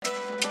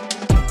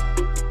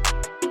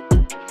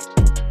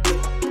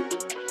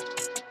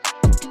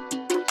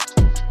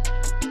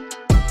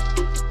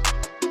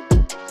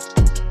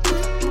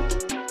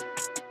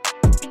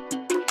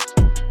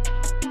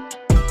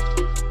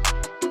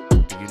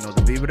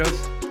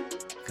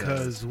Vibras?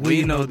 Because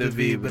we know the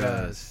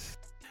Vibras.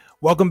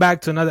 Welcome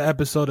back to another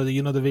episode of the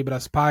You Know the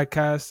Vibras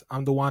podcast.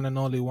 I'm the one and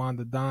only Juan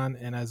the Don,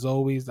 and as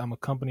always, I'm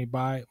accompanied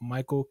by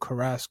Michael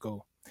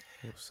Carrasco.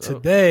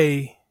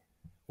 Today,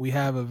 we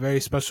have a very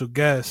special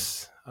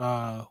guest,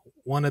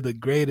 one of the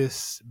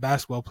greatest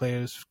basketball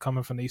players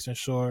coming from the Eastern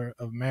Shore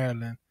of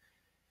Maryland.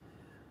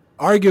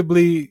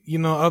 Arguably,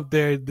 up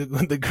there,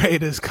 the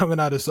greatest coming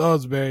out of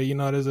Salisbury.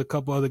 There's a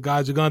couple other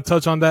guys. We're going to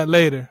touch on that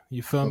later.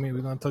 You feel me?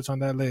 We're going to touch on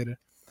that later.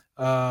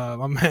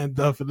 My man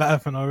Duffy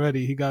laughing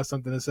already. He got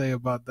something to say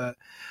about that.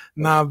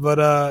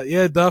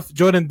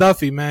 Jorden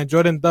Duffy, man.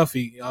 Jorden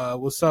Duffy.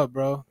 What's up,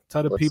 bro?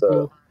 Tell the What's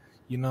people,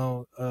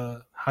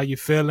 how you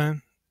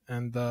feeling.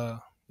 And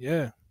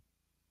Yeah,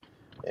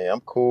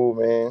 I'm cool,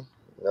 man.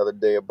 Another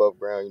day above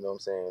ground, you know what I'm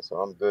saying? So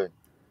I'm good.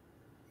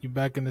 You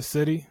back in the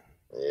city?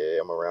 Yeah,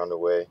 I'm around the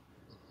way.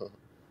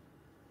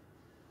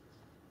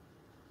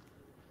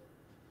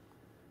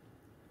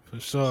 For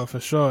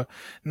sure.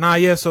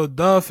 So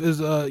Duff is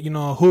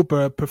a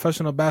hooper, a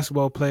professional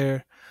basketball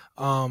player,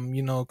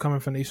 coming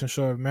from the Eastern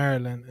Shore of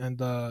Maryland.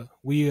 And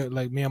we,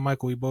 like me and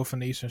Michael, we both from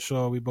the Eastern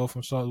Shore. We both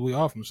from we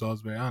all from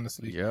Salisbury,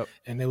 honestly. Yep.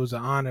 And it was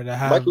an honor to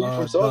have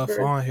Michael, Duff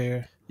on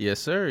here. Yes,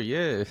 sir.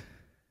 Yeah.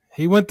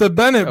 He went to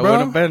Bennett, bro. I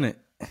went to Bennett.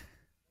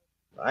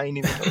 I ain't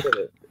even know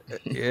that.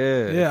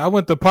 Yeah. I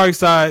went to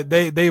Parkside.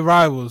 They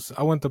rivals.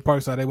 I went to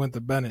Parkside. They went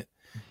to Bennett.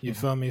 You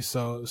feel me?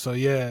 So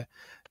yeah.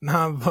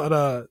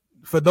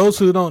 For those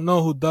who don't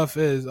know who Duff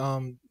is,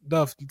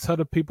 Duff, tell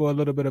the people a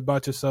little bit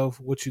about yourself,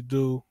 what you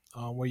do,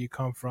 where you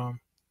come from,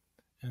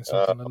 and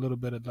something a little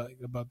bit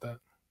about that.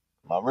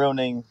 My real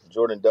name,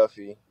 Jorden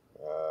Duffy.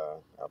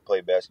 I play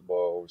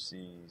basketball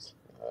overseas.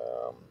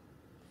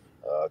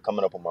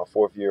 Coming up on my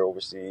fourth year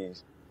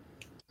overseas.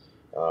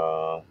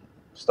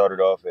 Started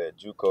off at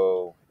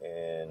JUCO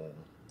in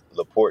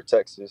LaPorte,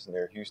 Texas,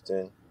 near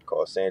Houston,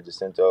 called San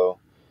Jacinto.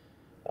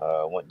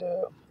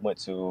 Went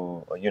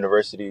to a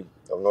University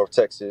of North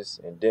Texas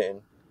in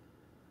Denton.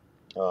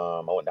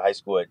 I went to high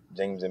school at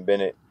James and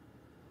Bennett.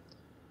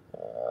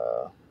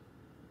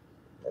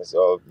 That's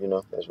all,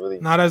 that's really...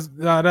 That's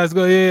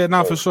good.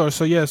 Yeah, for sure.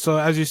 So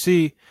as you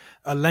see,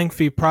 a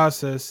lengthy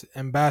process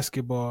in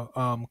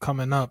basketball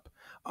coming up.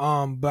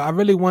 But I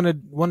really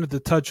wanted to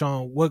touch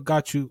on what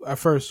got you at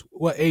first.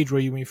 What age were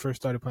you when you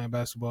first started playing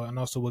basketball, and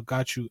also what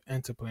got you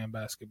into playing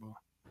basketball?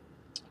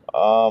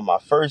 My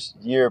first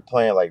year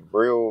playing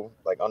real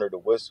under the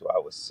whistle, I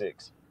was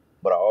 6,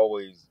 but I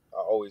always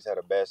had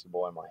a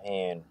basketball in my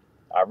hand.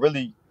 I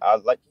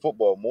liked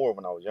football more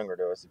when I was younger,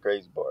 though. That's the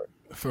crazy part.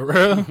 For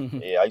real?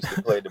 Yeah, I used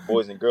to play at the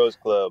Boys and Girls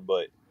Club,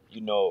 but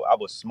I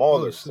was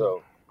smaller,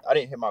 so I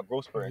didn't hit my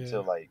growth spurt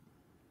until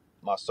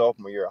my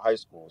sophomore year of high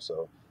school.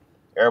 So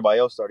everybody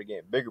else started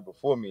getting bigger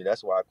before me.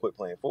 That's why I quit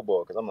playing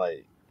football, because I'm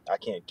like, I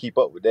can't keep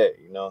up with that,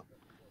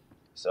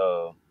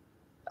 So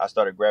I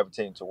started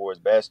gravitating towards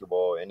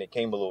basketball, and it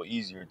came a little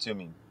easier to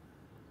me.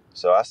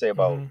 So I say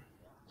about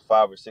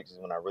 5 or 6 is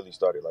when I really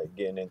started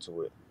getting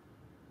into it.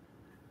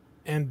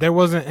 And there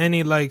wasn't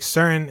any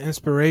certain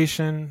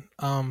inspiration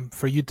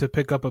for you to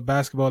pick up a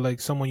basketball,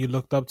 someone you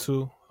looked up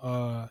to,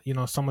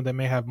 someone that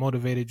may have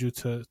motivated you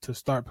to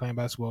start playing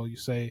basketball. You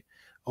say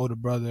older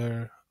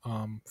brother,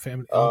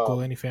 family,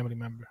 uncle, any family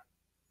member.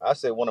 I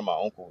say one of my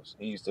uncles.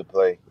 He used to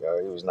play.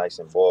 He was nice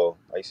and ball.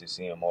 I used to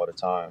see him all the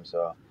time.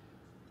 So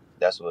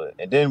that's what.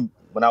 And then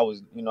when I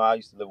was, I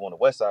used to live on the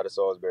west side of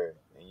Salisbury,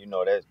 and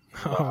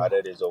how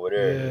that is over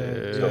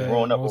there. Yeah, so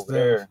growing up over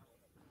there,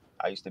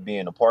 I used to be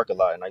in the park a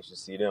lot, and I used to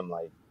see them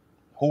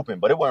hooping,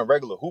 but it wasn't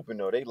regular hooping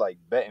though. They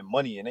betting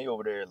money, and they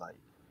over there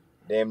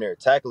damn near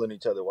tackling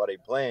each other while they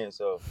playing.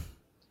 So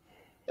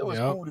it was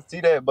cool to see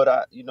that.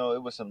 But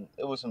it was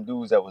some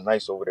dudes that was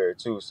nice over there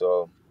too.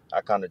 So I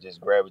kind of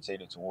just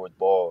gravitated towards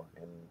ball,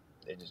 and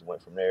it just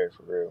went from there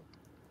for real.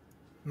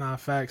 Nah,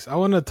 facts. I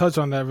want to touch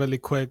on that really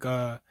quick.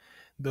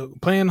 The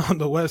playing on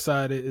the west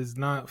side is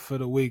not for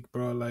the weak,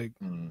 bro.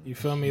 You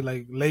feel me?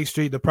 Lake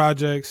Street, the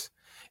projects,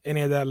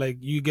 any of that,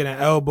 you getting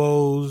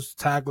elbows,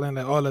 tackling,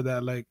 all of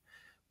that.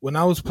 When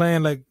I was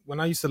playing, when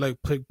I used to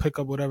pick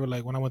up whatever,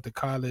 when I went to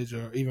college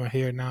or even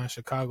here now in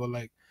Chicago,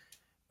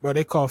 bro,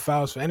 they call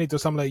fouls for anything.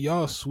 So I'm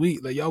y'all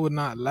sweet, y'all would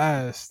not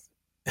last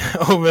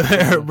over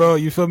there, bro.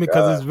 You feel me?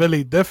 Because it's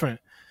really different.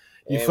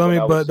 You feel me?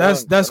 But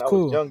that's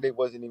cool. When I was young, they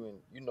wasn't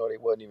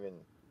even,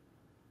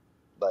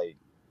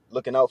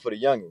 looking out for the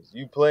youngins.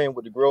 You playing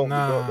with the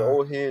the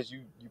old heads.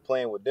 You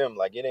playing with them.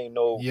 It ain't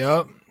no.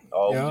 Yep.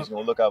 Oh, we're just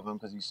gonna look out for him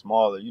because he's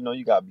smaller.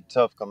 You gotta be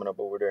tough coming up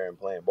over there and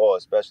playing ball,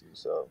 especially.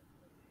 So.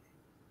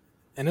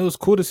 And it was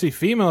cool to see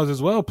females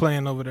as well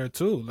playing over there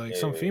too.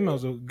 Some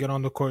females will get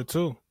on the court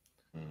too.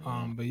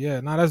 Mm-hmm. But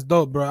yeah, that's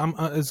dope, bro.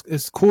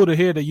 It's cool to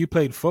hear that you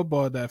played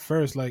football at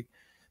first.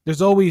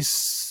 There's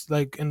always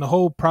in the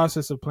whole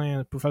process of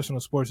playing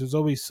professional sports, there's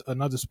always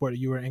another sport that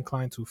you were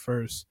inclined to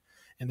first,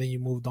 and then you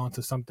moved on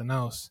to something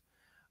else.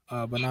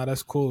 But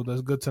that's cool.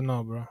 That's good to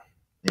know, bro.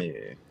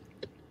 Yeah.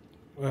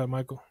 Go ahead,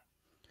 Michael.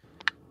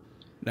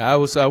 Now, I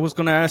was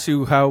gonna ask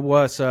you how it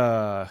was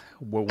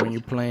when you're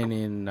playing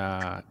in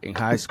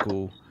high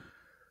school.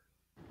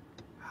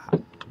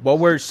 What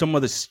were some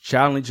of the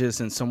challenges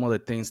and some of the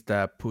things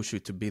that push you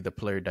to be the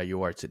player that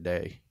you are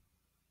today?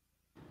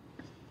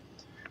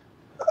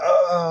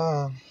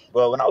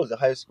 Well, when I was in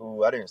high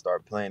school, I didn't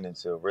start playing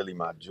until really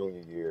my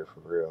junior year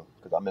for real,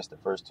 because I missed the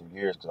first 2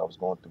 years because I was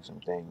going through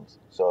some things.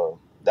 So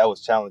that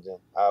was challenging.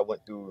 I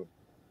went through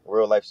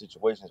real life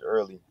situations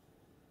earlier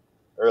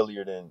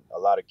than a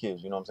lot of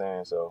kids. You know what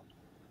I'm saying? So,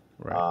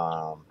 Right.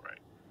 um,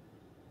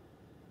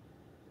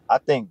 I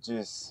think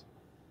just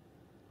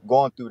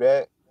going through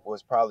that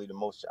was probably the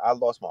most. I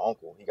lost my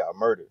uncle. He got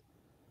murdered,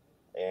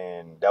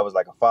 and that was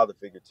like a father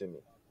figure to me.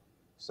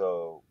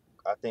 So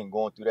I think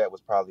going through that was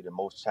probably the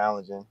most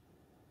challenging.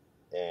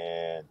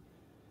 And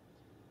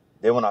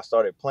then when I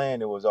started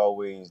playing, it was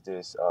always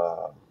this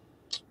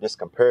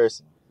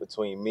comparison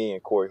between me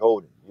and Corey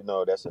Holden. You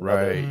know, that's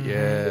another Right.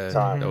 Mm-hmm. big Yeah.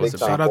 time, That Mm-hmm. was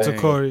big a time Shout big out ball to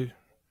player. thing. Corey.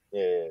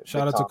 Yeah, Shout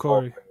big out to time ball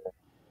Corey. player.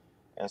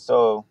 And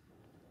so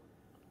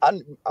I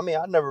mean,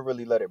 I never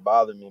really let it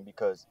bother me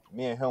because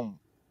me and him,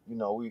 you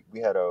know, we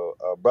had a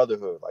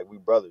brotherhood. Like we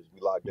brothers, we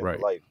locked in for Right.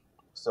 life.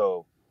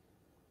 So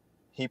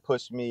he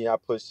pushed me, I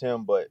pushed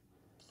him, but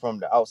from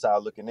the outside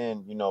looking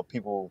in, you know,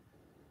 people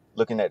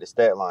looking at the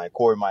stat line,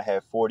 Corey might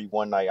have 40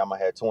 one night, I might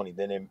have 20.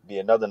 Then it be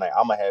another night,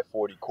 I might have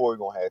 40, Corey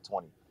gonna have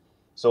 20.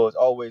 So it's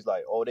always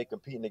like, oh, they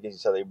competing against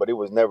each other, but it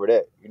was never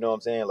that. You know what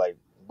I'm saying? Like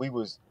we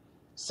was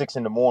 6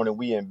 in the morning,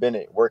 we in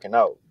Bennett working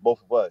out,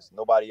 both of us,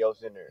 nobody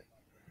else in there.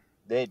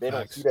 They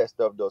don't see Facts. that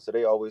stuff though, so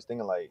they always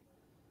thinking like,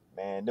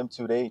 man, them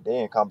two they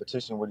in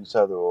competition with each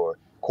other, or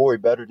Corey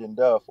better than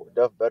Duff, or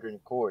Duff better than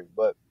Corey.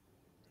 But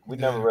we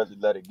never Yeah. really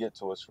let it get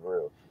to us for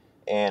real.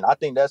 And I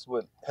think that's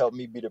what helped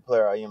me be the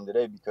player I am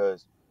today,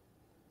 because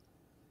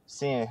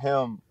seeing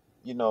him,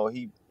 you know,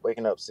 he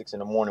waking up 6 in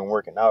the morning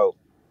working out,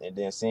 and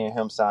then seeing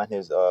him sign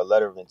his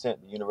letter of intent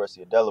at the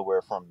University of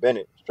Delaware from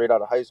Bennett, straight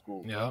out of high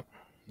school. Yep.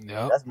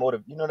 Yep. That's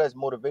You know, that's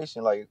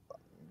motivation. Like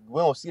we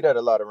don't see that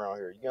a lot around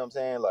here. You know what I'm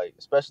saying? Like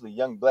especially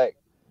young black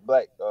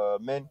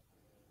men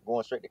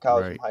going straight to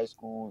college from Right. high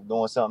school,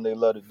 doing something they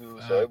love to do.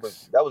 So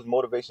Facts. that was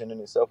motivation in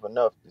itself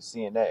enough to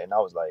seeing that, and I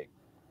was like,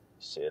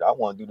 shit, I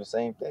want to do the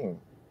same thing.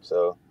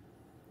 So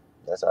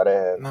that's how that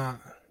happened. Nah.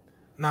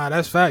 Nah,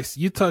 that's facts.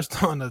 You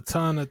touched on a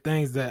ton of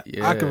things that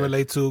I can Yeah.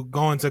 relate to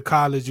going to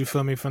college, you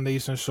feel me, from the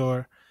Eastern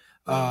Shore.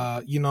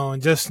 Mm, You know,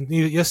 and just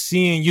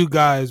seeing you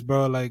guys,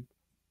 bro, like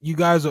you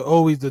guys are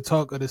always the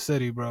talk of the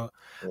city, bro.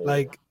 yeah.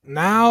 Like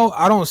now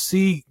I don't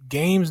see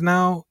games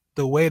now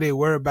the way they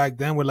were back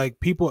then where like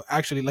people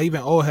actually like,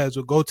 even old heads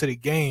would go to the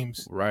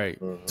games Right.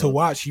 to Hmm.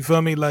 watch, you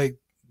feel me? Like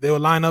they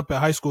would line up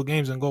at high school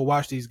games and go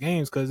watch these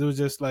games because it was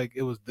just like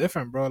it was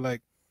different, bro.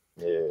 Like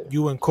Yeah.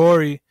 you and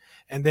Corey,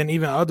 and then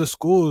even other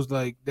schools,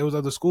 like there was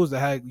other schools that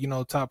had, you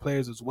know, top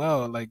players as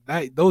well. Like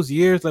that those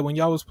years, like when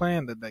y'all was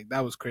playing,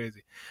 that was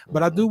crazy.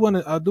 But Hmm.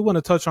 I do want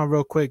to touch on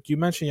real quick. You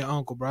mentioned your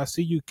uncle, bro. I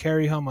see you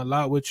carry him a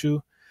lot with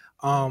you.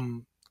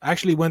 I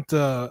actually went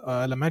to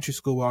elementary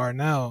school with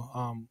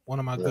Arnell, one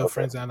of my Yeah. good Okay.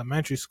 friends in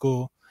elementary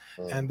school,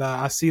 Mm. and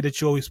I see that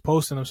you always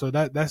posting them. So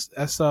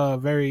that's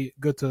very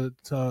good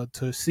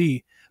to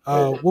see.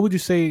 Yeah. What would you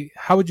say?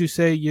 How would you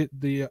say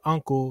the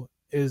uncle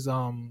is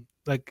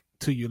like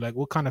to you? Like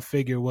what kind of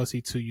figure was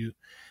he to you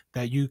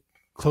that you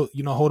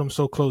know hold him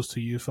so close to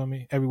you? You feel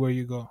me? Everywhere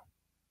you go.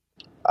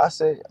 I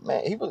say,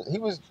 man, he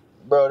was,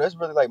 bro. That's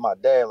really like my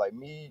dad. Like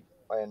me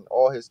and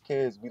all his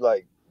kids, we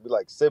like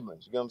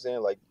siblings. You know what I'm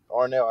saying? Like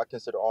Arnell, I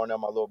consider Arnell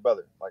my little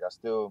brother. Like I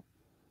still,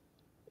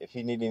 if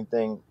he need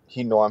anything,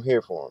 he know I'm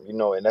here for him. You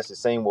know, and that's the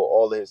same with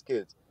all of his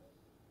kids.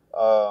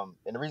 And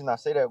the reason I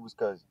say that was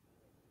because,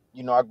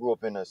 you know, I grew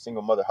up in a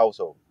single mother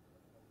household,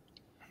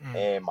 Mm.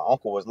 and my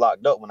uncle was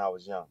locked up when I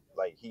was young.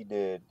 Like he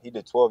did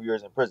 12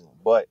 years in prison.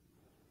 But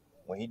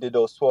when he did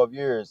those 12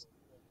 years,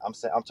 I'm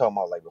talking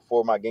about like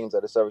before my games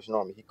at the Salvation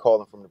Army, he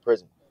calling from the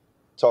prison,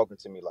 talking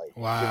to me, like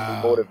giving me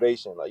Wow.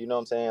 motivation, like, you know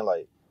what I'm saying,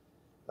 like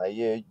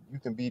yeah, you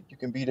can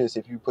be this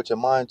if you put your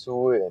mind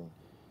to it. And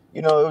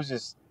you know, it was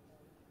just,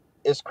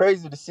 it's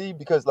crazy to see,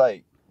 because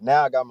like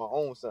now I got my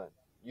own son.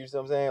 You know what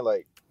I'm saying?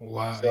 Like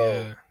Wow. so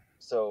Yeah.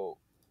 so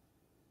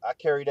I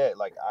carry that,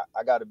 like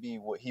I got to be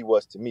what he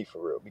was to me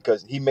for real,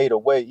 because he made a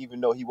way. Even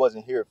though he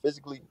wasn't here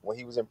physically when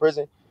he was in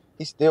prison,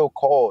 he still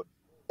called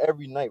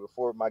every night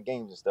before my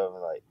games and stuff,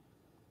 and like,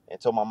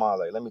 and told my mom,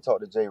 like, let me talk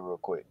to Jay real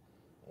quick.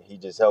 And he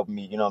just helped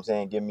me, you know what I'm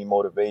saying, give me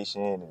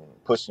motivation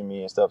and pushing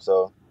me and stuff.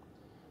 So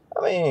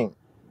I mean,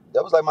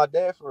 that was like my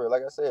dad for real.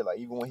 Like I said, like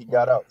even when he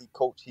got Wow. out,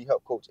 he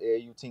helped coach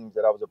AAU teams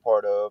that I was a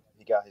part of.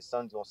 He got his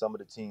sons on some of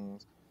the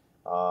teams.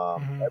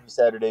 Hmm. Every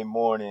Saturday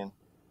morning,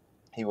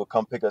 he would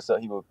come pick us up.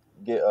 He would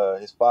get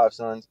his five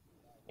sons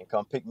and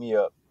come pick me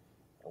up,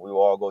 and we would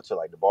all go to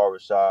like the barber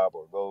shop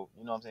or go,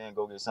 you know what I'm saying,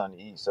 go get something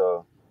to eat.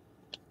 So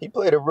he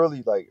played a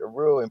really, like a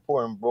real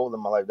important role in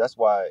my life. That's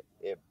why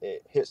it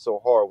hit so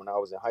hard when I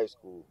was in high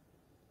school,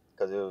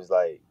 because it was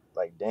like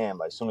damn,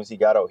 like as soon as he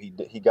got out,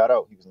 he got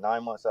out. He was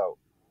 9 months out,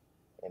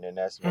 and then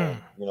that's when,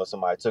 Mm. you know,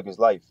 somebody took his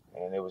life,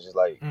 and it was just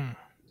like, Mm.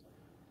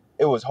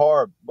 it was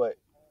hard. But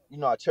you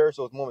know, I cherish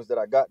those moments that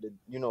I got to,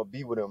 you know,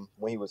 be with him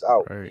when he was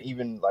out. And Right.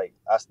 even like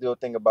I still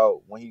think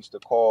about when he used to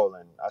call,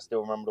 and I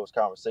still remember those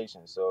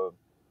conversations. So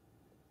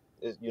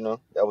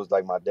that was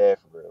like my dad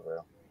for real, bro.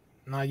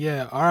 Nah,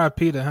 yeah,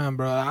 R.I.P. to him,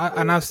 bro.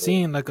 And I've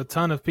seen like a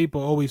ton of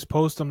people always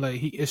post him.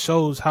 Like it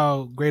shows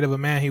how great of a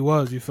man he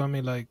was. You feel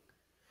me? Like,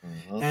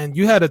 and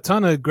you had a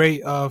ton of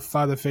great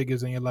father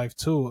figures in your life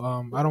too.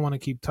 I don't want to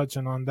keep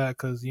touching on that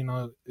because it's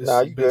Nah,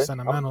 a you bit good.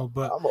 sentimental,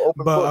 I'm an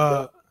open book,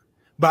 bro.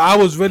 but I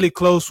was really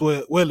close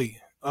with Willie.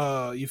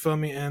 You feel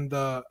me? And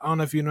I don't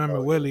know if you remember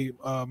Oh, yeah. Willie.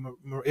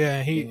 Yeah,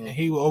 and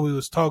he always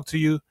was talk to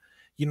you,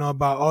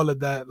 about all of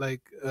that.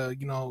 Like,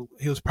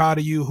 he was proud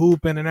of you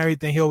hooping and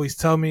everything. He always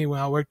tell me when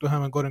I worked with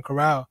him in Golden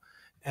Corral,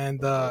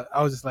 and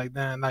I was just like,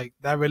 damn, like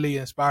that really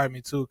inspired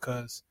me too,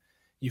 cause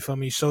you feel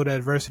me, show the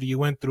adversity you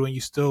went through and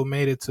you still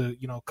made it to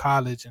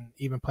college and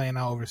even playing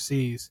out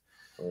overseas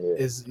Yeah.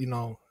 is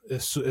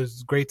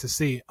is great to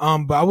see.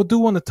 But I would do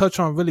want to touch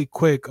on really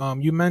quick.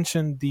 You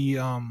mentioned the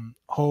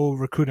whole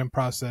recruiting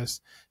process,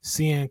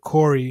 seeing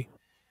Corey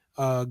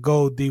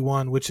go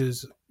D1, which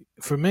is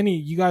for many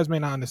you guys may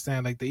not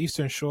understand. Like the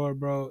Eastern Shore,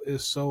 bro,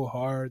 is so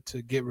hard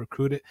to get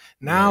recruited.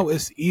 Now Right.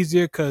 it's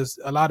easier because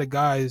a lot of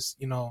guys,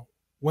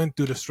 went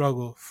through the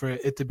struggle for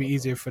it to be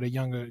easier for the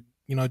younger,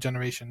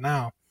 generation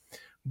now.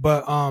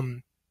 But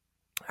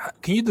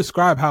can you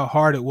describe how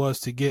hard it was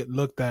to get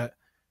looked at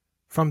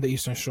from the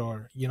Eastern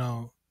Shore?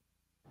 To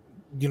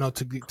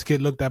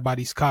get looked at by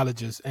these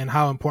colleges, and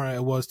how important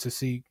it was to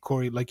see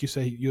Corey, like you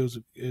said,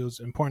 it was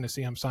important to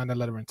see him sign that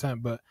letter of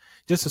intent. But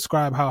just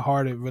describe how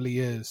hard it really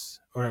is,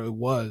 or it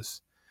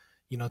was,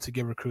 to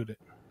get recruited,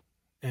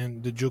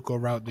 and the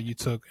JUCO route that you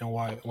took, and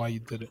why you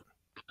did it.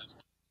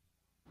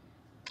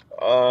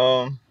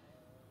 Um,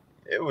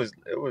 it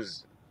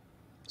was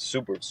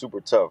super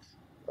super tough.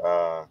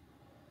 Uh,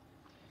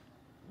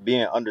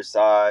 Being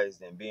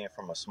undersized and being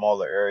from a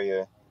smaller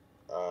area,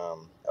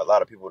 a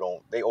lot of people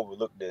don't. They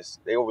overlook this.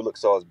 They overlook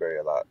Salisbury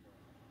a lot.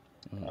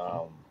 Hmm.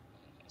 Um,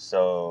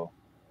 so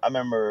I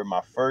remember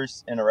my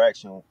first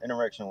interaction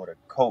with a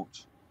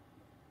coach.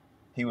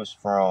 He was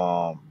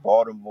from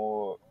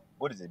Baltimore.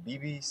 What is it?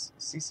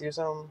 BBCC or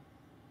something?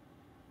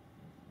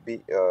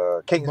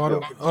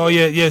 Catonsville. Oh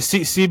yeah, yeah.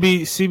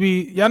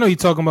 CB. Yeah, I know you're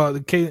talking about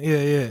the K.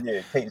 Yeah, yeah.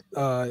 Yeah,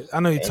 Catonsville. I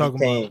know you're And he talking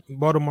about came.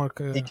 Baltimore.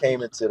 He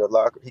came into the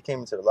locker. He came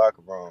into the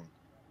locker room,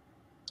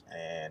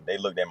 and they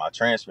looked at my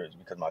transcripts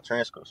because my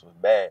transcripts was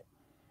bad.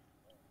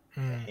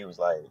 And Mm. he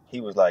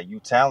was like, "You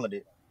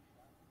talented,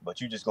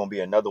 but you just gonna be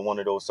another one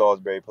of those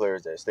Salisbury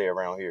players that stay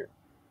around here."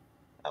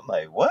 I'm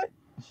like, "What?"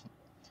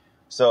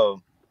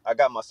 So I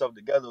got myself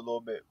together a little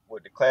bit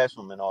with the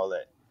classroom and all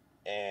that,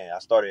 and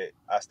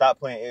I stopped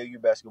playing AAU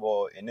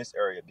basketball in this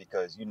area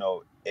because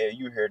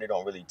AAU here, they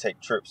don't really take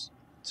trips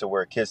to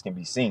where kids can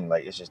be seen.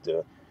 Like it's just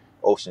the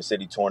Ocean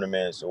City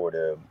tournaments or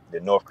the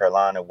North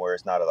Carolina where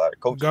it's not a lot of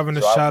coaches. So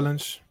Governor's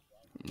Challenge.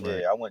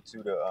 Right. I went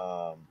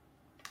to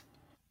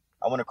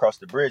I went across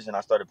the bridge and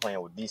I started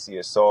playing with DC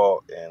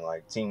Assault and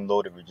like Team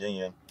Loaded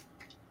Virginia,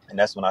 and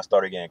that's when I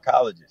started getting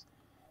colleges.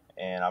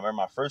 And I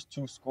remember my first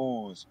three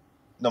schools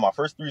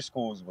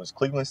was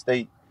Cleveland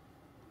State,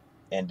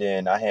 and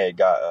then I had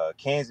got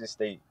Kansas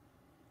State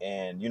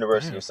and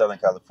University Damn. of Southern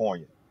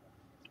California.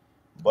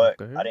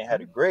 But Okay. I didn't have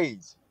the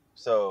grades,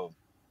 so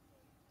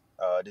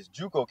this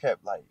JUCO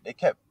kept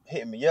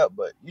hitting me up.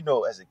 But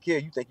as a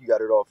kid, you think you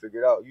got it all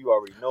figured out. You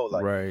already know,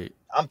 like Right.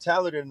 I'm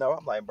talented enough.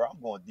 I'm like, bro, I'm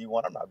going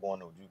D1. I'm not going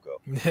no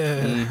JUCO.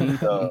 Yeah. Hmm.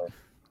 So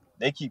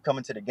they keep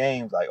coming to the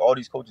games. Like all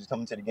these coaches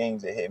coming to the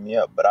games, they hit me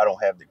up, but I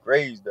don't have the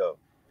grades though.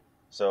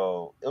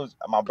 So it was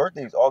my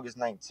birthday is August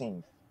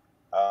 19th.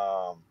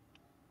 Um,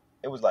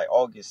 it was like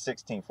August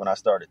 16th when I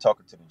started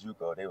talking to the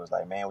JUCO. They was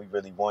like, man, we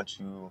really want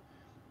you.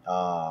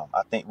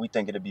 We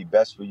think it'd be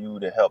best for you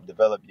to help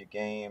develop your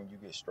game. You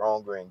get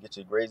stronger and get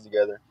your grades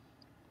together.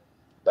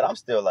 But I'm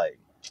still like,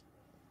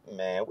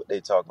 man, what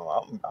they talking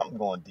about? I'm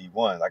going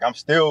D1. Like I'm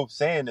still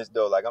saying this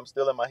though. Like I'm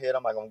still in my head.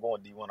 I'm like, I'm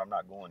going D1. I'm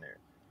not going there.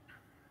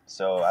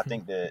 So I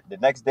think that the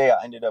next day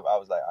I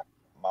was like,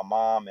 my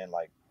mom and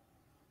like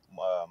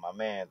my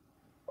man,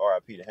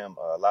 RIP to him,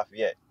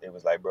 Lafayette. It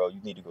was like, bro,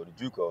 you need to go to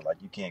JUCO.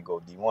 Like you can't go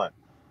D1. Mm.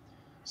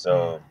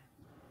 So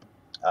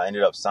I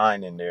ended up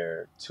signing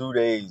there 2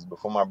 days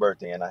before my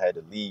birthday, and I had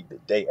to leave the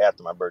day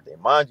after my birthday.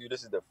 Mind you,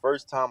 this is the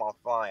first time I'm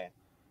flying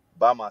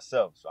by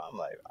myself, so I'm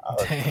like, I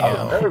was Oh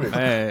Damn. nervous.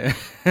 man.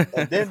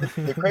 And then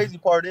the crazy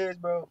part is,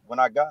 bro, when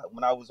I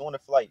was on the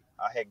flight,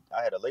 I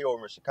had a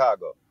layover in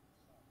Chicago.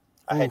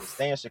 I had to Oof.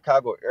 stay in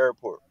Chicago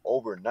airport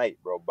overnight,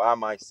 bro, by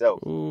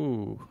myself.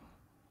 Ooh.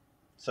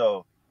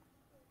 So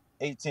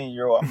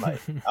 18-year-old,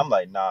 I'm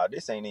like, nah,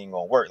 this ain't even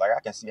gonna work. Like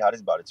I can see how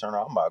this about to turn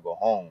out. I'm about to go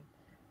home.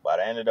 But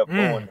I ended up Mm.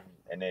 going,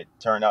 and it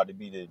turned out to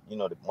be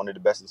one of the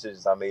best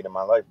decisions I made in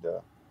my life,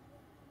 though.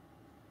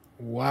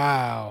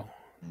 Wow.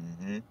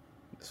 Mm-hmm.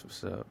 That's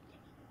what's up.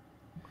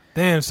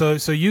 Damn. So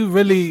you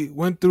really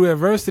went through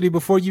adversity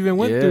before you even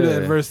went through the Yeah.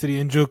 adversity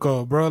in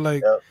JUCO, bro.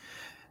 Like,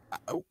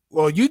 Yep.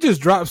 well, you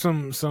just dropped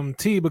some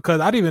tea because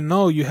I didn't even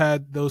know you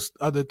had those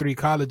other three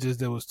colleges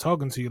that was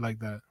talking to you like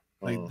that.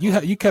 Like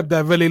Mm-hmm. you kept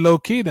that really low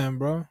key then,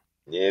 bro.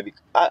 Yeah,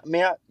 I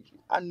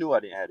knew I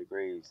didn't have the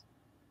grades.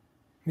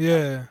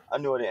 Yeah. I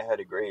knew I didn't have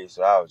the grades,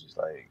 so I was just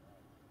like,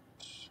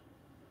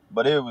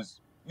 but it was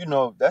you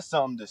know, that's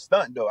something to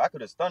stunt though. I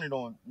could have stunted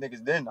on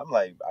niggas then. I'm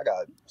like, I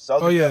got Oh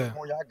Southern yeah,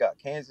 California, I got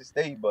Kansas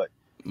State, but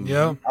Hmm.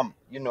 yeah, I'm,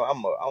 you know,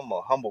 I'm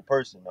a humble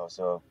person though.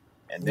 So,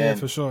 and yeah, then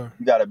for sure.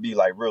 you gotta be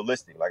like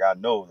realistic. Like I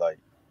know, like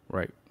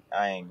Right.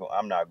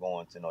 I'm not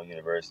going to no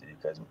university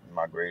because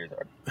my grades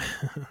are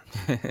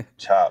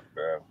chopped,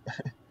 bro.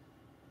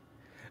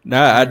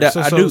 Nah, All right,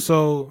 so I so do.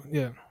 so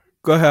yeah,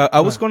 Go ahead. I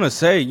go was ahead. gonna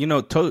say,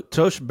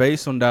 touch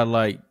base on that,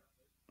 like,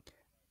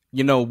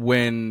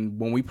 when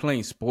we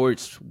playing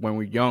sports when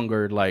we're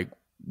younger, like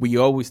we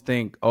always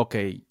think,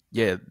 okay,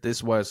 yeah, this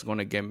is what's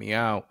gonna get me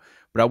out.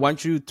 But I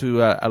want you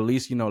to at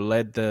least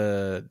let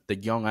the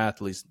young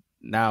athletes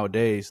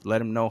nowadays, let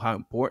them know how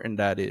important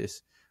that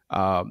is,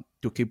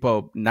 to keep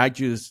up, not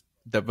just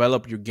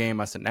develop your game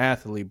as an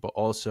athlete, but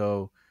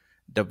also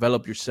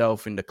develop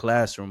yourself in the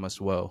classroom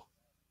as well.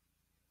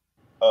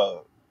 Uh,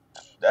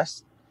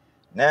 that's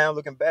now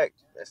looking back,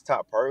 that's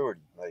top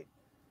priority. Like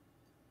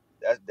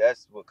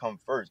that's what come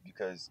first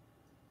because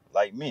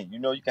like me, you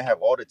know, you can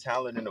have all the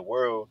talent in the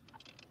world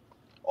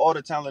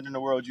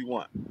you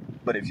want,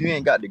 but if you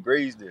ain't got the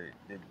grades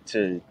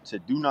to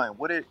do nothing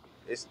with it,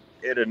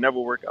 it'll never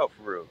work out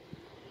for real.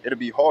 It'll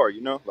be hard,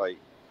 you know. Like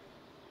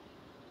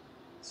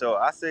so,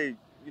 I say,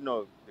 you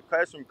know, the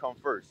classroom come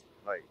first.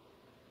 Like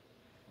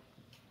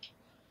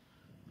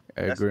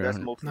I that's agree that's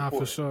on it. most Nah,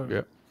 for important. sure.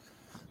 Yeah.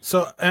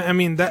 So I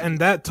mean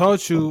that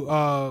taught you,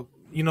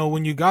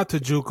 when you got to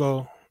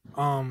JUCO,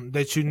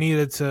 that you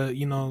needed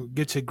to,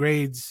 get your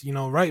grades,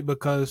 right,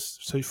 because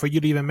so for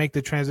you to even make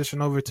the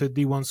transition over to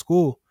D1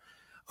 school.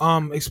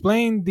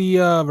 Explain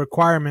the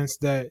requirements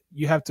that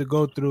you have to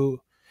go through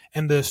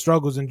and the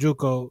struggles in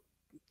JUCO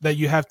that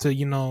you have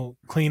to,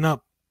 clean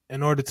up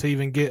in order to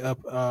even get a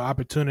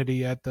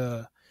opportunity at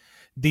the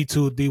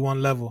D2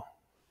 D1 level,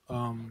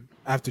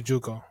 after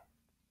JUCO.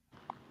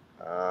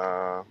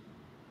 Uh,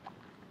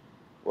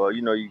 well,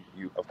 you know,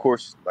 you of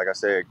course, like I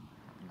said,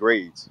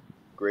 grades.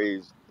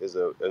 Grades is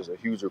a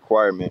huge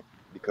requirement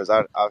because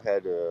I've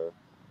had a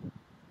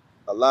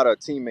lot of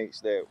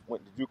teammates that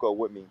went to JUCO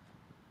with me,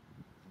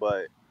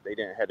 but they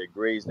didn't have the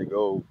grades to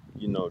go,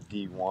 you know,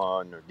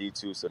 D1 or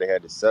D2, so they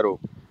had to settle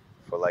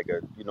for like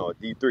a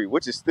D3,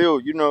 which is still,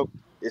 you know,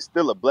 it's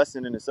still a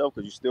blessing in itself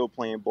because you're still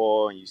playing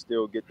ball and you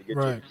still get to get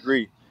your Right.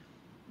 degree.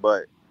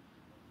 But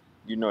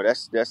you know,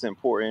 that's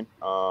important.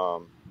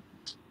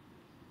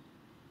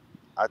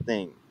 I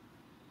think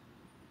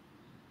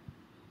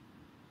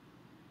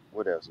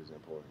what else is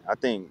important? I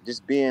think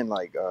just being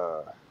like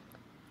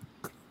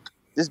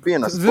just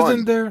being a Cause sponge,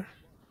 isn't there?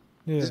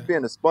 just Yeah.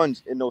 being a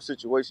sponge in those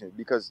situations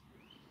because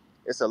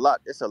it's a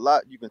lot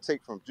you can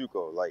take from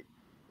JUCO. Like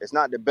it's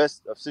not the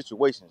best of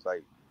situations.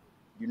 Like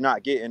you're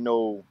not getting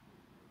no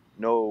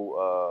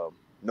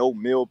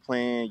meal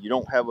plan. You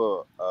don't have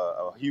a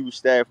huge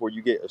staff where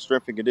you get a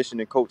strength and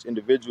conditioning coach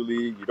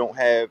individually. You don't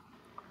have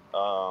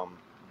um,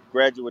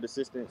 graduate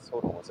assistants.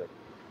 Hold on one second.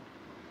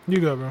 You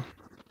go, bro.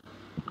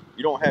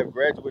 You don't have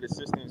graduate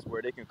assistants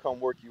where they can come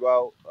work you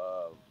out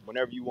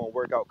whenever you want to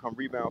work out, come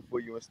rebound for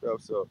you and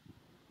stuff. So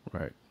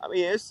Right. I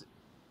mean,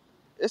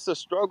 it's a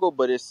struggle,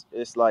 but it's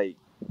like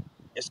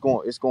it's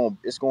going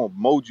to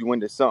mold you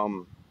into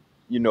something,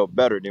 you know,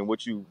 better than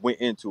what you went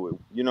into it.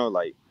 You know,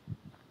 like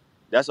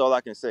that's all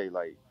I can say.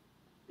 Like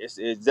it's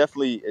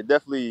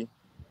definitely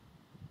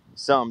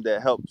something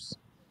that helps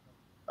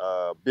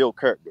build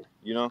character.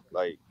 You know,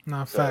 like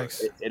Nah, so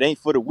facts. it ain't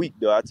for the weak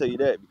though. I tell you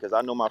that because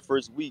I know my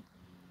first week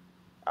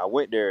I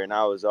went there and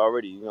I was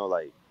already, you know,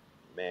 like,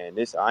 man,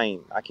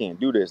 I can't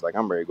do this. Like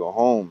I'm ready to go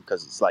home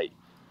because it's like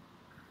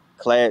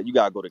class. You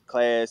gotta go to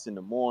class in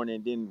the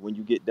morning. Then when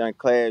you get done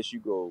class, you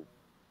go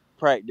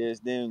practice.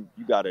 Then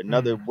you got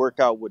another Mm.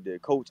 workout with the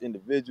coach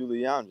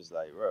individually. I'm just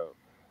like, bro,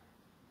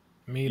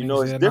 you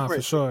know, Meetings, it's yeah, nah,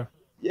 for different. sure.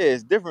 Yeah,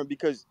 it's different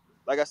because,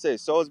 like I said,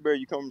 Salisbury.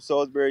 You come from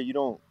Salisbury.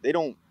 They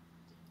don't.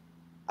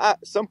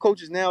 Some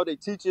coaches now they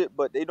teach it,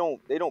 but they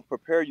don't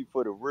prepare you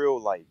for the real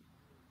like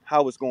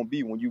how it's gonna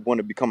be when you want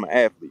to become an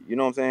athlete. You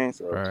know what I'm saying?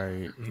 So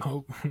Right.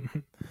 Nope.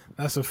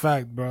 That's a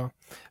fact, bro.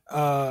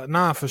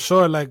 Nah, for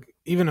sure. Like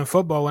even in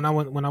football, when I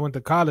went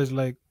to college,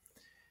 like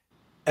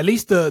at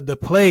least the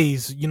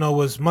plays,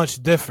 was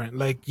much different.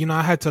 Like,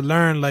 I had to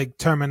learn like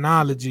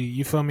terminology,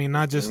 you feel me?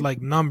 Not just mhm.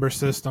 like number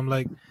system.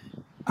 Like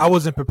I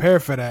wasn't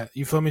prepared for that.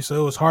 You feel me? So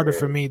it was harder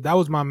for Yeah, me. That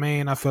was my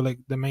main, I feel like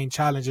the main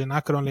challenge. And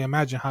I could only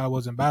imagine how it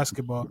was in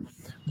basketball.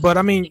 But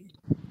I mean,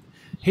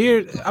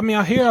 here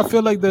I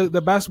feel like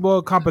the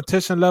basketball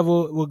competition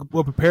level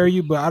will prepare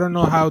you, but I don't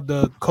know how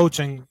the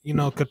coaching,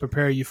 could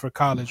prepare you for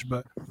college.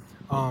 But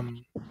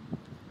um,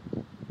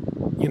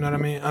 you know what I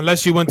mean?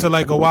 Unless you went to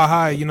like a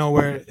High,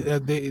 where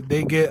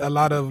they get a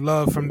lot of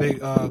love from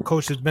the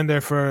coach that's been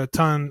there for a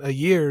ton of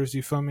years.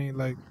 You feel me?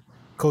 Like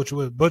coach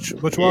with Butch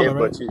yeah, Waller,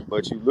 right?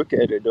 but you look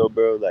at it though,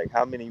 bro. Like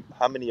how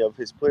many of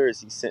his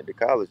players he sent to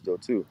college though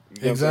too. You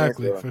get what I'm saying?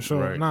 Exactly, So for sure.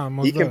 Right. Nah,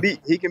 he most can of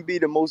be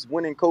the most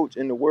winning coach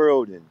in the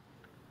world, and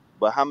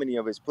but how many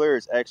of his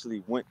players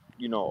actually went,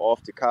 you know,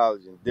 off to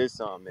college and did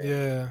something? And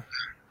yeah.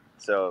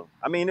 so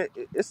I mean,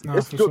 it's Nah,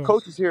 it's for good sure.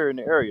 coaches here in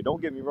the area.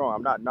 Don't get me wrong.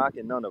 I'm not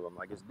knocking none of them.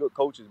 Like it's good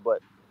coaches,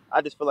 but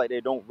I just feel like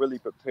they don't really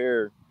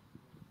prepare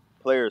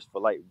players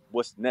for like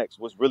what's next,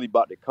 what's really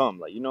about to come.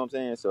 Like, you know what I'm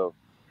saying? So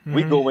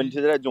we go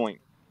into that joint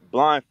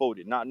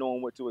blindfolded, not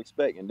knowing what to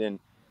expect, and then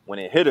when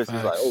it hit us,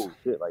 it's like, Facts. oh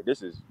shit, like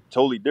this is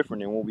totally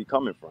different than where we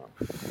coming from.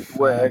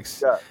 Whereas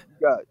Facts.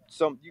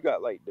 you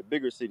got like the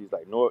bigger cities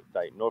like North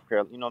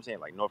Carolina, you know what I'm saying,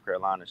 like North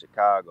Carolina,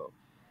 Chicago.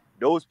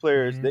 Those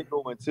players, they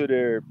go into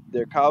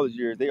their college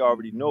years, they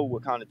already know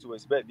what kind of to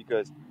expect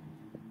because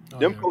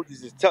them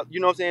coaches is tough. You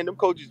know what I'm saying? Them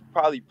coaches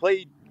probably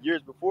played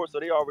years before, so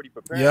they already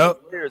preparing their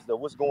players to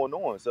what's going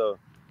on. So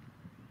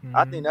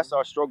I think that's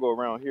our struggle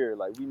around here.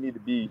 Like we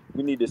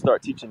need to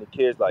start teaching the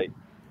kids like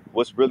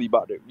what's really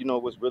about to, you know,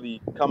 what's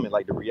really coming,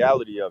 like the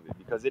reality of it,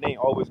 because it ain't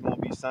always gonna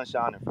be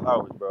sunshine and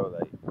flowers, bro.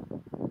 Like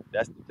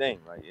that's the thing.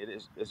 Like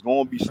it's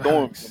gonna be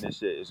storms in this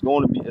shit. It's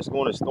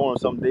gonna storm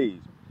some days.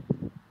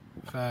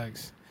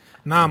 Facts.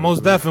 Nah,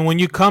 most definitely. When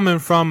you coming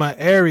from an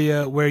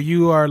area where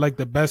you are like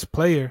the best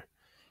player,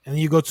 and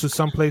you go to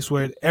some place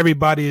where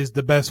everybody is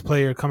the best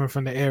player coming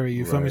from the area,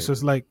 you feel me? So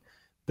it's like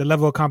the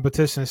level of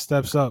competition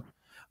steps up.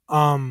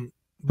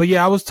 But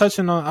yeah, I was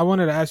touching on. I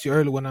wanted to ask you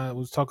earlier when I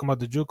was talking about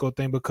the JUCO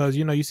thing because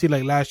you know you see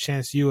like Last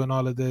Chance U and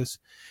all of this,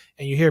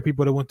 and you hear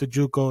people that went to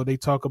JUCO. They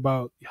talk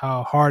about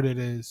how hard it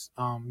is.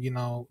 You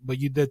know, but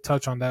you did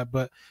touch on that.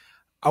 But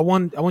I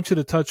want you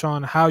to touch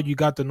on how you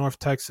got to North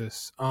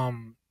Texas.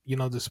 You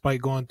know,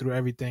 despite going through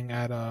everything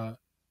at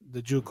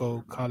the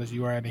JUCO college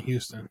you were at in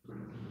Houston.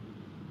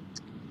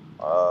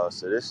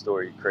 So this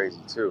story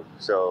crazy too.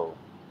 So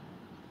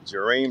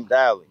Jareem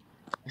Dalley,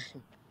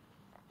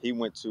 he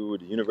went to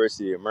the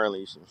University of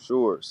Maryland Eastern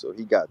Shore, so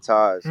he got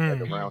ties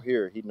like around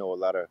here. He know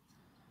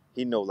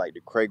like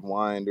the Craig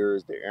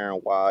Winders, the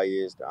Aaron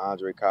Wyers, the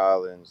Andre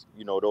Collins,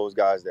 you know, those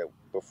guys that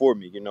before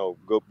me, you know,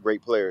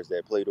 great players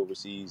that played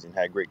overseas and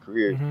had great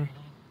careers.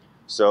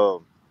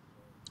 So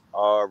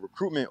our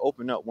recruitment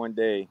opened up one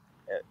day.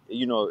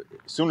 You know,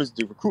 as soon as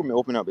the recruitment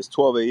opened up, it's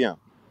 12 a.m.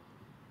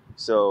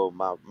 So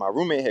my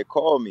roommate had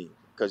called me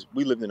because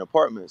we lived in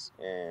apartments,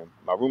 and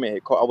my roommate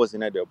had called. I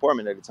wasn't at the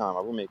apartment at the time.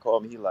 My roommate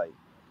called me. He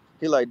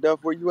like, Duff,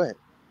 where you at?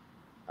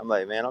 I'm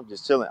like, man, I'm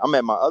just chilling. I'm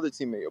at my other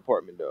teammate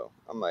apartment though.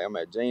 I'm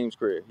at James'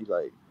 crib. He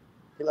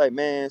like,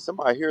 man,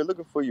 somebody here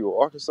looking for you,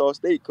 Arkansas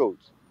State coach.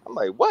 I'm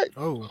like, what?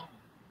 Oh.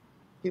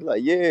 He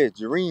like, yeah,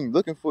 Jareem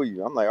looking for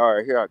you. I'm like, all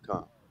right, here I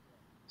come.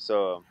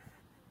 So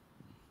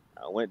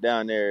I went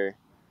down there.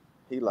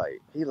 He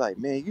like,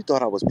 man, you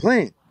thought I was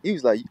playing. He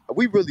was like,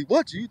 we really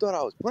want you. You thought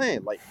I was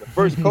playing. Like the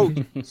first coach,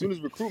 as soon as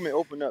recruitment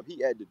opened up,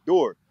 he at the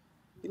door.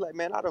 He like,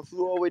 man, I done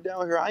flew all the way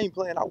down here. I ain't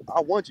playing.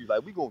 I want you.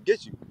 Like, we gonna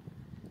get you.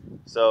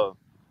 So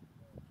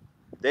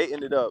they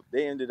ended up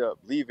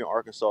leaving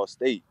Arkansas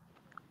State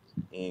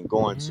and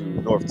going to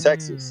North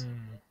Texas.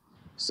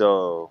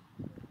 So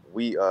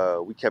we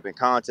kept in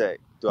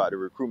contact throughout the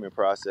recruitment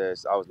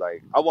process. I was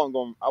like, I wasn't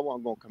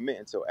gonna commit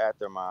until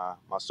after my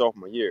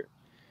sophomore year.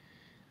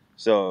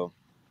 So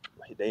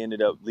they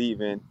ended up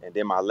leaving, and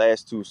then my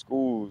last two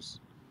schools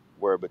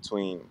were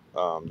between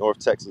North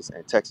Texas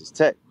and Texas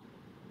Tech,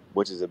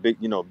 which is a big,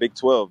 you know, Big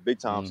 12, big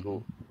time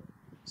school.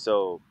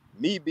 So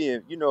me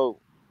being, you know,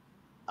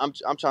 I'm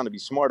trying to be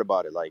smart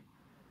about it. Like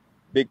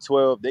Big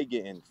 12, they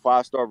getting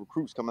 5-star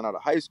recruits coming out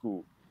of high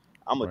school.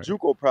 I'm a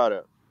JUCO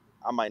product.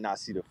 I might not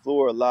see the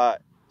floor a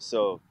lot,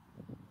 so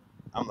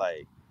I'm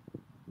like,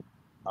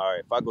 all right,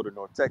 if I go to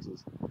North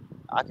Texas,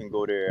 I can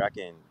go there. I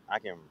can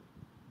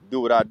do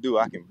what I do.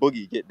 I can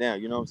boogie, get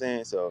down. You know what I'm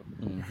saying? So.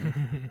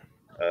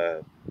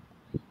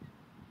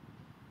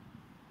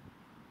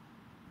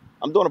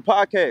 I'm doing a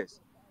podcast.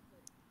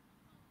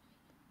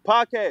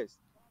 But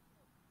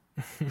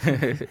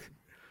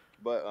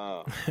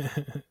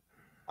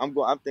I'm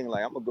thinking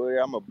like I'm gonna go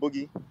there. I'm a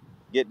boogie,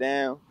 get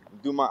down,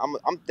 do my.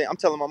 I'm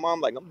telling my mom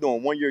like I'm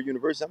doing 1 year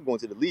university. I'm going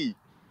to the league.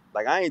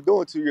 Like I ain't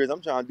doing 2 years.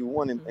 I'm trying to do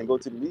one and go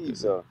to the league.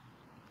 So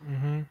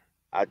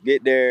I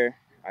get there.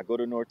 I go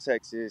to North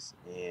Texas,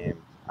 and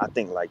I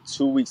think like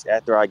 2 weeks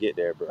after I get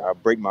there, bro, I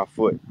break my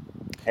foot.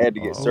 Had to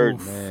get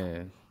surgery.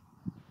 Man.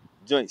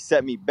 Joint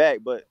set me back,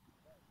 but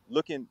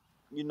looking,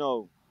 you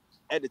know,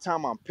 at the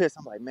time I'm pissed.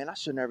 I'm like, man, I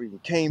should never even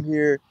came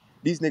here.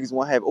 These niggas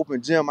want to have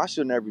open gym. I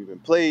should never even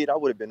played. I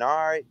would have been all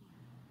right.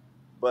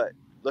 But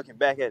looking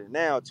back at it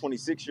now,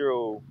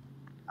 26-year-old,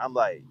 I'm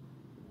like,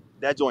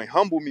 that joint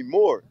humbled me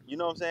more. You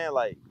know what I'm saying?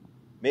 Like,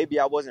 maybe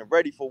I wasn't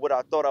ready for what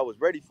I thought I was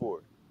ready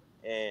for.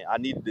 And I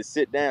needed to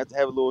sit down to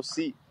have a little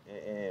seat.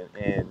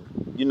 And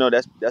you know,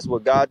 that's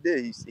what God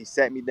did. He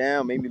sat me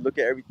down, made me look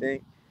at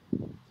everything.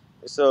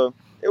 And so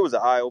it was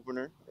an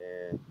eye-opener.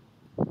 And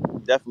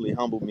definitely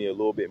humbled me a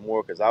little bit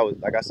more because I was,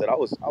 like I said, I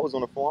was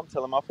on the phone. I'm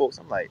telling my folks,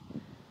 I'm like,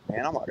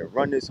 man, I'm about to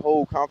run this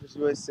whole Conference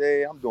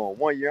USA. I'm doing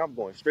 1 year. I'm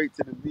going straight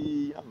to the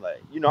league. I'm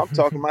like, you know, I'm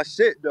talking my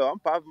shit though. I'm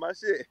popping my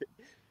shit.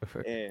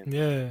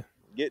 And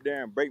get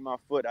there and break my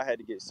foot. I had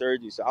to get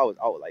surgery, so I was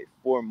out like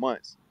 4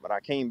 months. But I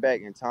came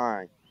back in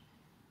time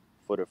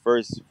for the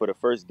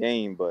first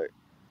game. But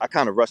I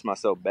kind of rushed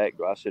myself back,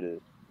 though. I should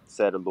have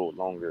sat a little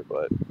longer.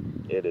 But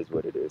it is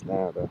what it is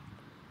now, though.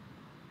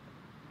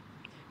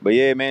 But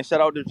yeah, man,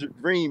 shout out to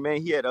Dream,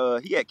 man. He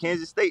at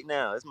Kansas State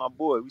now. That's my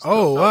boy. We still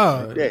Oh talking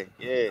wow, every day.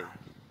 Yeah,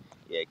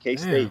 yeah, K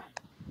damn, State.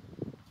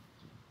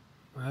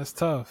 that's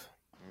tough.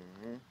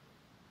 Mm-hmm.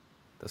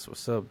 That's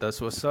what's up. That's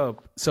what's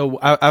up. So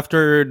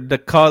after the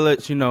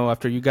college,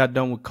 after you got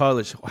done with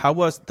college, how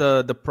was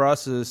the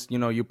process?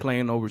 You're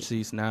playing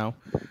overseas now.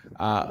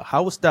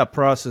 How was that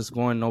process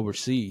going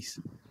overseas?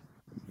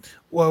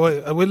 Well,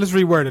 wait, let's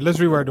reword it. Let's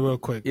reword it real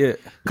quick, Yeah,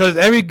 because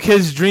every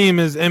kid's dream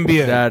is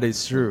NBA. that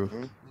is true.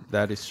 Mm-hmm.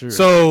 That is true.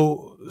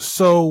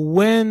 So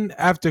when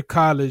after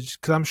college,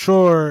 because I'm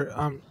sure,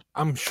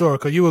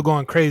 because you were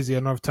going crazy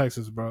in North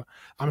Texas, bro.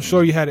 I'm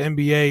sure you had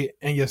NBA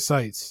in your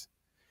sights.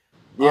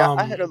 Yeah,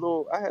 I Um, had a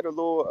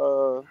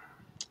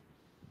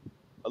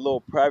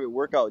little private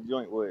workout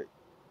joint with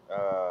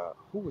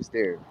who was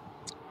there?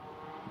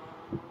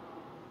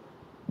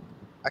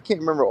 I can't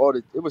remember all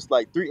the. It was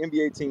like 3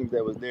 NBA teams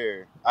that was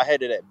there. I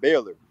had it at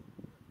Baylor,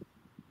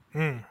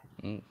 Mm.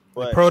 like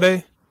but pro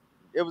day.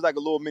 it was like a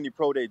little mini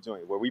pro day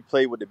joint where we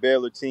played with the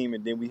Baylor team,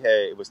 and then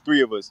it was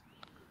 3 of us.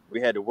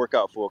 We had to work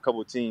out for a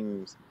couple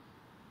teams,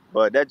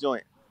 but that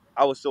joint,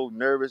 I was so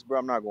nervous, bro.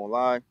 I'm not gonna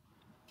lie.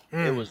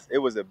 It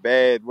was a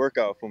bad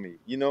workout for me.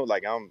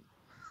 Like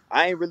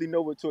I ain't really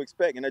know what to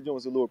expect, and that joint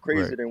was a little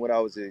crazier Right. than what I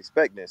was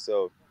expecting.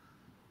 So,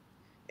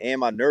 and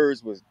my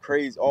nerves was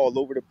crazy all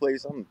over the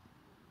place.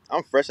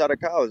 I'm fresh out of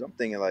college. I'm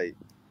thinking like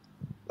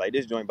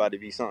this joint about to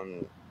be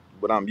something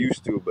what I'm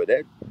used to. But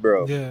that,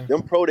 bro, Yeah,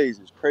 them pro days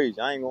is crazy.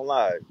 I ain't gonna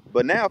lie.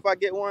 But now if I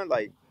get one,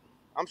 like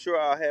I'm sure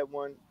I'll have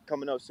one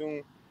coming up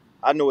soon.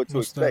 I know what to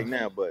most expect stuff.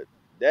 now. But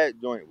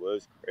that joint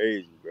was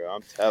crazy, bro.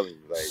 I'm telling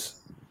you, like.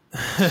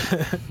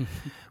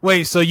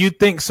 Wait, so you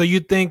think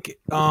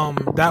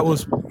that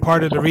was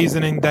part of the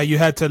reasoning that you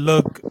had to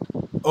look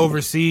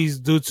overseas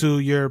due to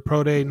your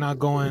pro day not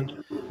going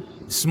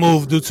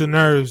smooth due to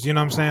nerves? You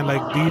know what I'm saying?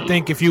 Like, do you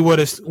think if you would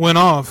have went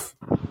off,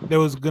 there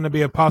was gonna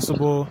be a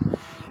possible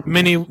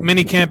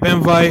mini camp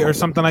invite or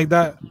something like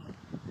that?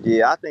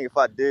 Yeah, I think if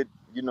I did,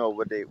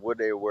 what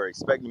they were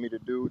expecting me to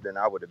do, then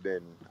I would have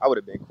been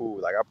cool.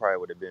 Like I probably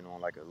would have been on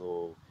like a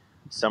little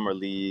summer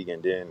league,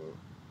 and then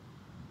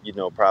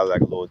probably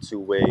like a little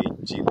 2-way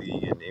G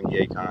League and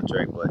NBA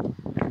contract. But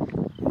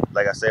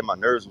like I said, my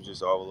nerves were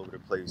just all over the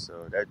place,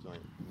 so that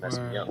joint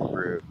messed me up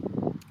Word, for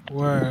real.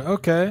 word.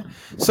 Okay.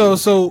 So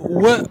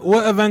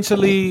what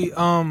eventually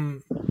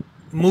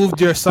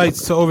moved your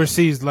sights to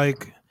overseas?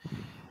 Like,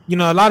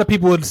 a lot of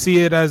people would see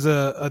it as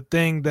a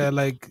thing that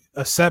like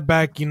a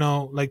setback,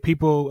 like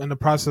people in the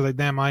process, like,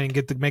 damn, I didn't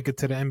get to make it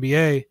to the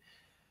NBA.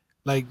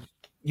 Like,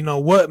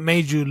 what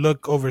made you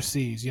look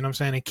overseas, you know what I'm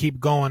saying, and keep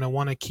going and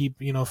want to keep,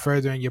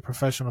 furthering your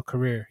professional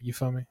career. You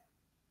feel me?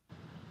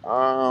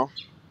 Um,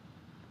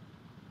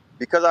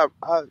 because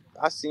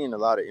I seen a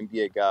lot of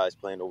NBA guys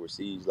playing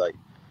overseas. Like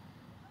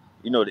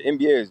the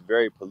NBA is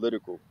very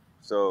political,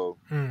 so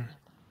Mm.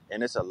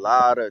 and it's a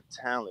lot of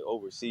talent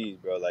overseas,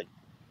 bro. Like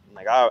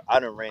I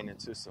done ran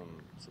into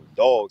some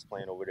dogs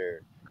playing over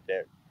there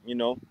that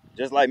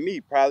just like me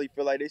probably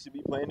feel like they should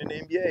be playing in the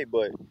NBA,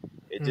 but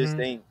it just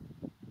Mm-hmm. ain't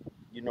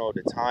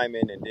the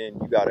timing, and then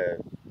you gotta,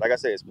 like I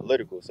said, it's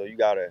political, so you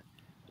gotta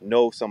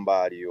know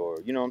somebody, or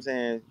what I'm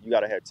saying, you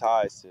gotta have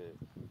ties to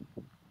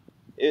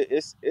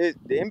the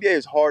NBA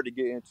is hard to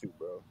get into,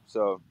 bro.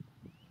 So,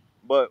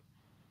 but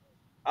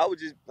I was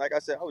just like I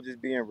said, I was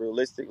just being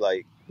realistic.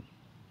 Like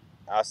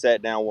I had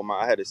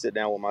to sit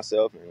down with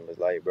myself and was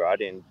like, bro, I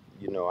didn't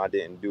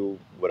do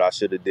what I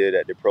should have did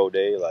at the pro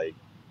day. Like,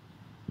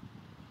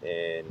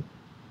 and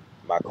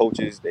my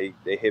coaches, they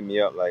hit me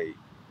up like,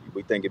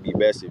 we think it'd be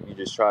best if you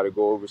just try to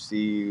go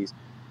overseas.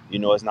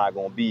 You're not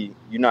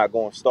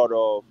going to start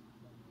off,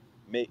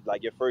 make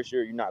like your first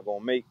year, you're not going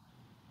to make,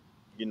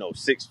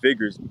 6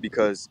 figures,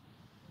 because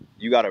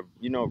you got to,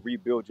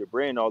 rebuild your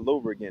brand all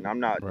over again.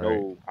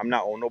 Right. I'm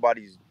not on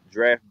nobody's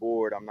draft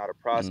board. I'm not a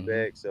Mm-hmm.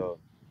 prospect. So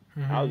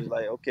I was Mm-hmm. just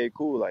like, okay,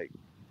 cool. Like,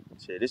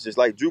 shit, it's just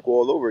like Juke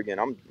all over again.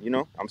 I'm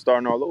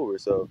starting all over.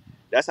 So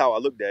that's how I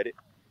looked at it.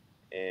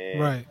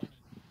 And Right.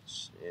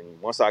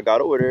 once I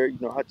got over there,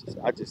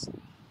 I just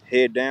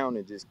head down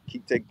and just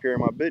keep taking care of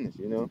my business.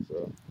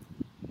 So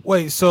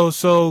Wait,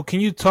 so can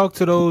you talk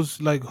to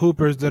those like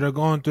hoopers that are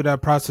going through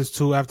that process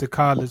too after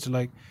college?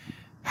 Like,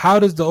 how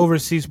does the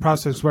overseas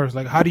process work?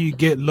 Like, how do you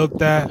get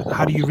looked at?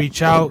 How do you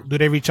reach out? Do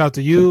they reach out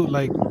to you?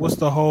 Like, what's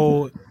the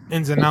whole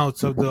ins and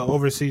outs of the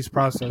overseas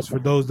process for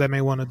those that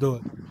may want to do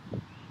it?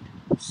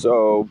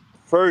 so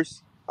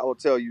first, I will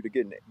tell you to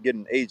get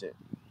an agent,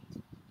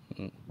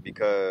 Mm.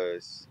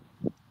 because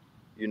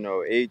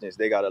agents,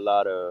 they got a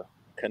lot of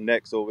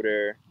connects over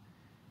there.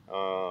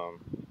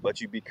 But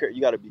you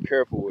got to be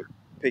careful with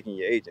picking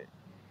your agent.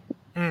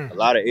 Mm. A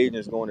lot of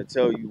agents going to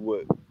tell you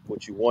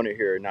what you want to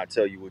hear and not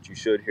tell you what you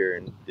should hear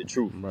and the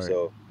truth. Right.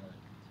 So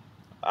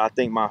I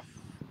think my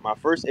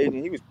first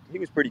agent, he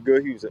was pretty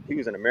good. He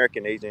was an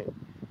American agent,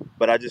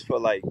 but I just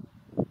felt like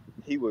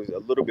he was a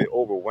little bit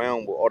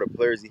overwhelmed with all the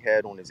players he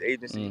had on his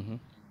agency, Mm-hmm.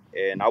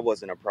 and I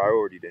wasn't a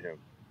priority to him.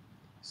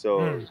 So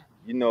Mm.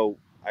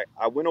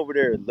 I went over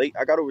there late.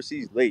 I got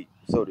overseas late,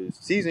 so the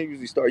season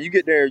usually starts. You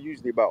get there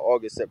usually about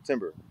August,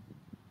 September.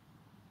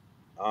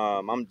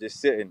 I'm just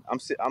sitting.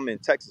 I'm in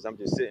Texas. I'm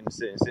just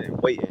sitting,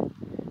 waiting,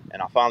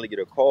 and I finally get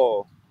a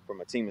call from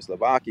a team in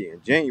Slovakia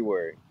in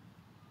January.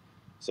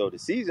 So the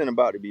season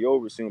about to be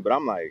over soon, but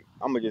I'm like,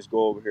 I'm gonna just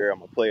go over here. I'm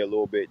gonna play a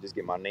little bit, just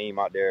get my name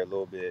out there a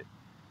little bit.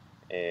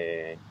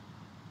 And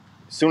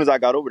as soon as I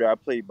got over there, I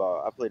played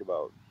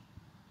about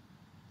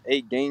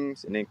 8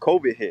 games, and then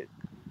COVID hit.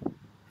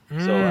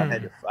 So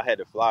I had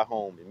to fly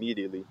home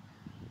immediately,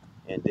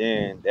 and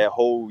then that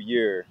whole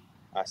year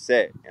I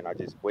sat and I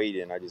just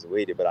waited and I just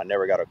waited, but I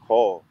never got a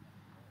call.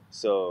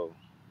 So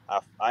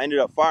I ended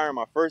up firing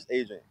my first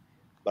agent,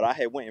 but I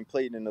had went and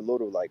played in a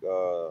little like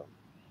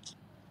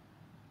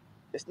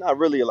it's not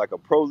really like a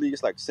pro league,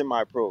 it's like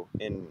semi-pro,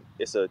 and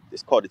it's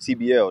called the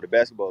TBL, the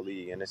basketball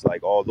league, and it's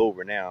like all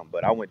over now.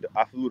 But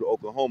I flew to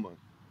Oklahoma,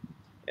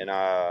 and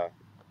I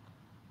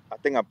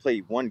think I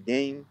played 1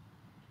 game,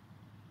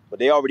 but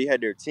they already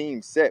had their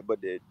team set.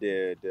 But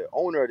the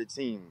owner of the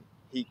team,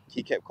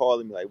 he kept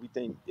calling me like, we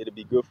think it'll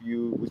be good for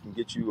you. We can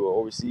get you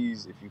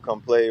overseas if you come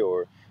play,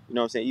 or you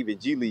know what I'm saying, even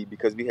G League,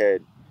 because we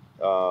had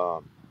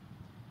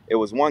it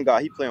was one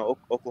guy, he playing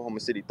Oklahoma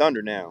City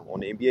Thunder now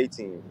on the NBA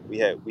team. We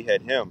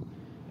had him,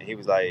 and he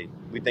was like,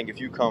 we think if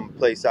you come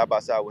play side by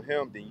side with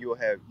him, then you'll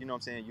have, you know what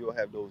I'm saying, you'll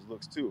have those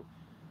looks too.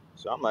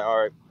 So I'm like,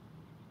 all right.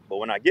 But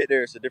when I get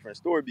there, it's a different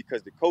story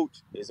because the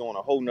coach is on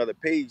a whole nother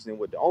page than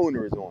what the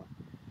owner is on.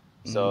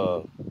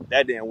 So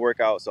that didn't work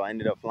out. So I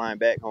ended up flying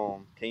back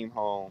home, came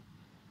home.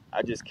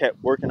 I just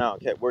kept working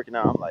out.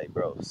 I'm like,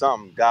 bro,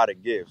 something gotta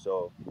give.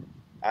 So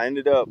I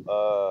ended up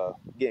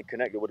getting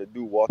connected with a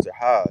dude, Walter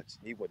Hodge.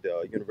 He went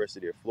to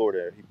University of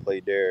Florida. He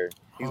played there.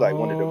 He's like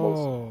one of the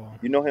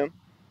most. You know him?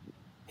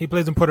 He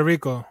plays in Puerto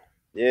Rico.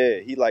 Yeah,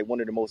 he like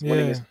one of the most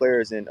winningest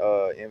players in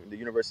the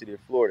University of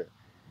Florida.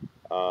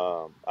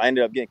 I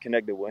ended up getting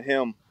connected with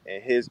him,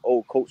 and his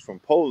old coach from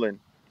Poland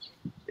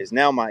is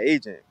now my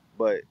agent.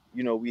 But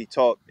you know, we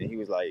talked, and he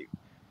was like,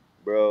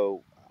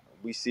 "Bro,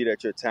 we see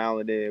that you're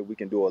talented. We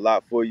can do a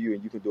lot for you,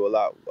 and you can do a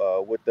lot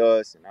with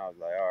us." And I was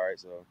like, "All right."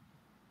 So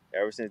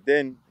ever since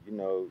then, you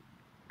know,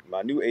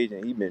 my new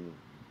agent, he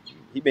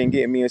been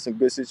getting me in some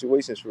good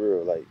situations for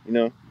real, like, you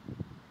know.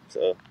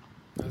 So,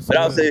 but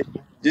I'll say,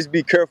 just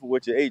be careful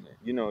with your agent.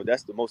 You know,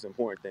 that's the most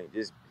important thing.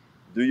 Just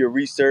do your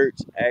research,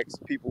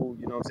 ask people,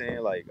 you know what I'm saying,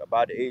 like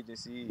about the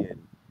agency,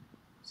 and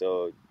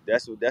so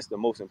that's the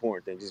most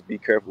important thing. Just be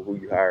careful who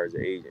you hire as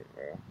an agent,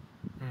 bro.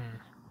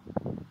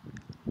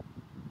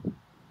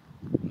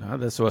 No,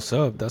 that's what's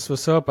up. That's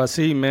what's up. I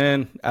see,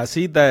 man. I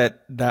see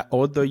that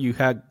although you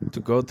had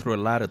to go through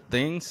a lot of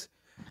things,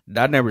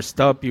 that never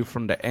stopped you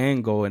from the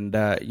angle, and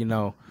that, you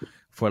know,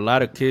 for a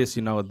lot of kids,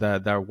 you know,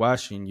 that are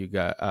watching, you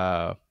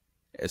got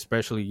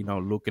especially, you know,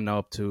 looking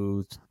up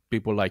to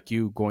people like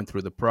you going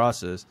through the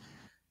process.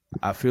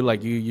 I feel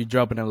like you're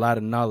dropping a lot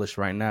of knowledge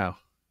right now.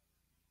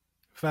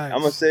 Facts.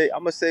 I'm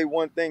gonna say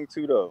one thing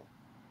too though.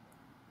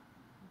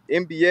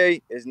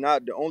 NBA is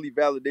not the only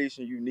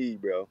validation you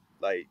need, bro.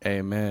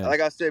 Amen. Like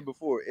I said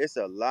before, it's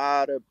a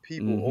lot of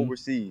people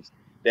overseas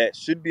that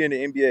should be in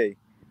the NBA,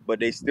 but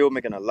they still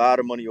making a lot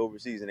of money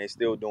overseas and they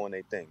still doing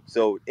their thing.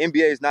 So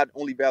NBA is not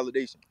only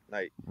validation.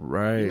 Like,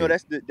 right. You know,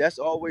 that's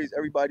always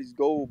everybody's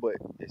goal, but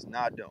it's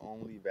not the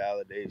only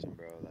validation,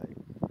 bro. Like,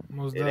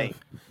 most it ain't.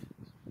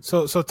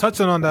 So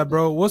touching on that,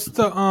 bro, what's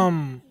the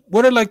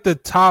what are like the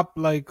top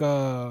like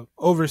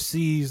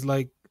overseas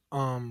like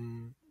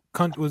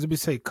was it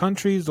say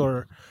countries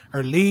or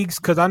leagues?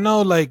 Because I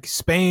know like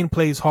Spain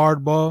plays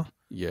hardball.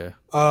 Yeah.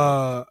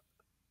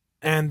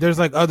 And there's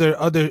like other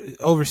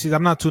overseas.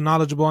 I'm not too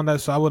knowledgeable on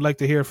that, so I would like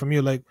to hear from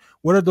you. Like,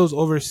 what are those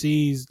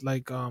overseas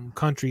like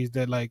countries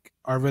that like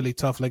are really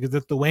tough? Like, is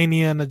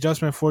Lithuania an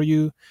adjustment for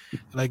you?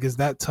 Like, is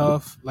that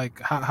tough? Like,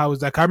 how is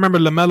that? I remember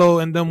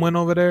LaMelo and them went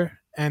over there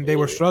and they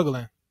were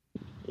struggling.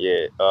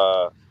 Yeah.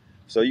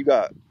 So you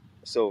got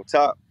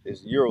top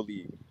is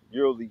EuroLeague.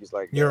 EuroLeague is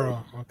like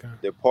okay.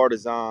 The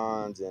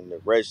Partisans and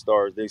the Red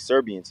Stars. They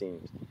Serbian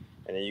teams,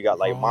 and then you got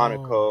like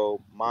Monaco,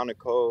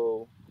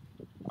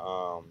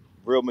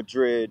 Real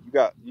Madrid. You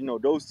got, you know,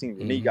 those teams,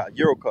 and then you got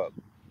Eurocup.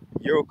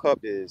 Eurocup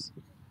is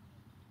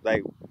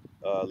like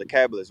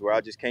Lekabelis, where I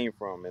just came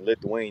from, in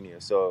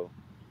Lithuania. So,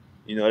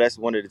 you know, that's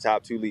one of the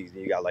top 2 leagues.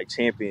 And you got like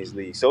Champions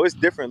League. So it's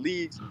different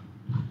leagues,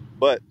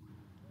 but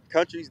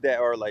countries that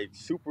are like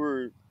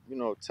super, you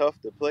know, tough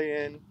to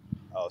play in.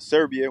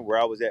 Serbia, where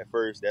I was at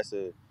first, that's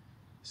a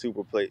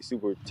super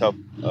tough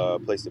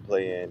place to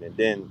play in. And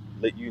then,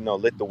 you know,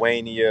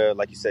 Lithuania,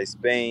 like you say,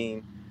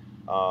 Spain,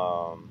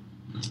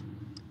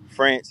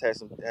 France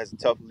has a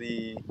tough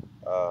league.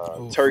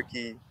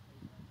 Turkey,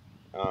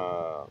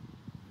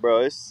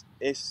 bro, it's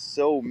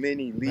so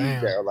many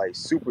leagues that are like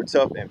super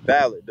tough and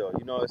valid though.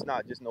 You know, it's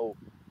not just no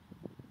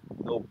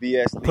BS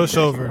league.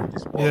 Pushover.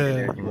 Just walk in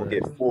there and you're gonna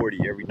get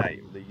 40 every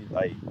night.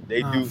 Like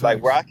they do. Facts.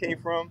 Like where I came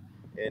from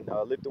in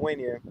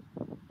Lithuania,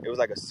 it was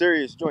like a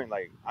serious joint.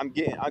 Like I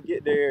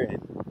get there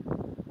and,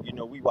 you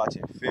know, we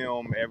watching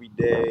film every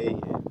day,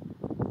 and,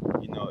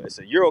 you know, it's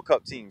a Euro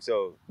Cup team,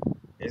 so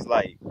it's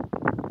like,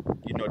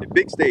 you know, the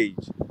big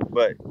stage.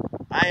 But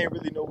I ain't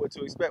really know what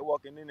to expect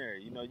walking in there.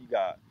 You know, you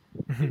got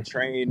your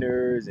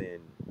trainers, and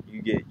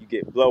you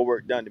get blood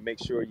work done to make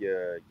sure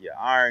your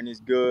iron is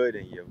good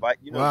and your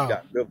you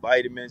got good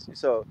vitamins.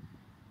 So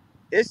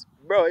it's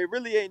bro, it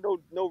really ain't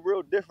no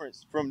real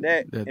difference from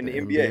that in the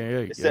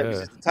NBA, except it's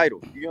just the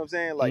title. You know what I'm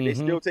saying? Like they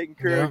still taking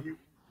care of you.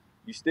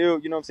 You still,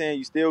 you know what I'm saying?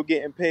 You still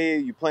getting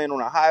paid. You playing on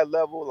a high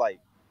level. Like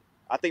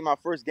I think my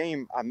first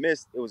game I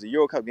missed. It was a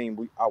Euro Cup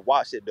game. I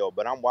watched it though,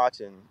 but I'm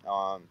watching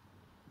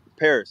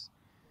Paris.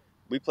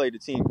 We played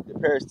the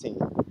Paris team,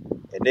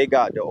 and they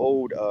got the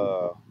old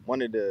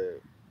one of the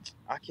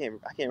I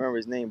can't remember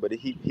his name, but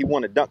he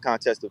won a dunk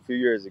contest a few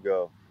years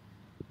ago.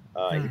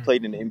 He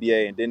played in the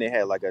NBA, and then they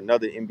had like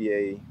another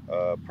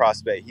NBA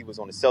prospect. He was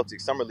on the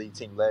Celtics Summer League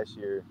team last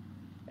year,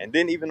 and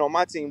then even on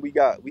my team, we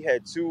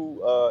had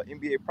two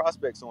NBA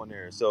prospects on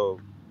there. So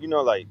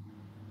like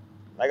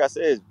I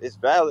said, it's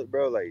valid,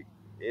 bro. Like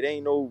it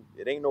ain't no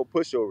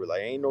pushover.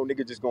 Like ain't no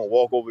nigga just gonna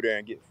walk over there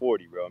and get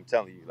 40, bro. I'm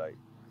telling you, like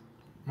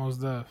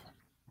most def.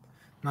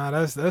 Nah,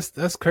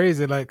 that's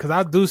crazy. Like, cause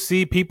I do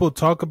see people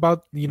talk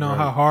about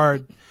how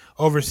hard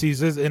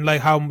overseas is, and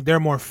like how they're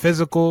more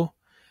physical,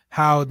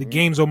 how the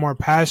games are more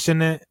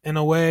passionate in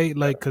a way.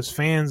 Like, cause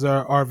fans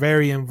are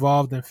very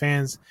involved, and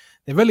fans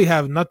they really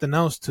have nothing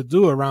else to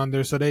do around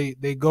there, so they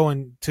go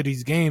into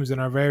these games and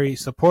are very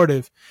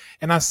supportive.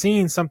 And I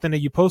seen something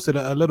that you posted,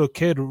 a little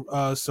kid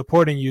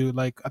supporting you.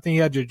 Like, I think he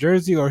had your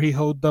jersey or he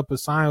held up a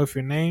sign with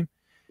your name.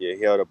 Yeah,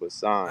 he held up a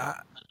sign.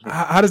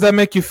 How does that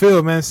make you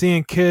feel, man?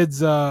 Seeing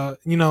kids, you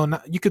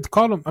could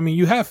call them. I mean,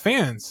 you have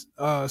fans.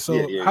 How does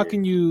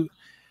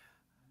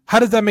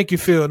that make you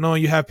feel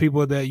knowing you have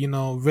people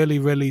that really,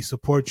 really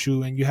support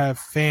you, and you have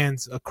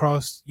fans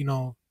across,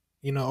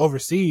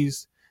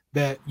 overseas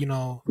that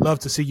love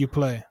to see you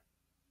play?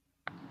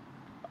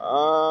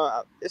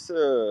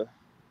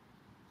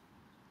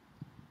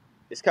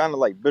 It's kind of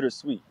like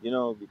bittersweet,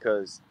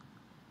 because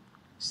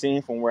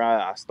seeing from where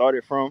I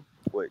started from,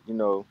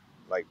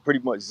 like pretty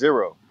much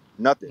zero,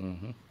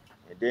 nothing.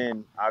 And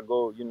then I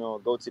go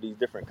to these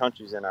different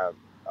countries, and I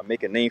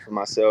make a name for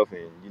myself,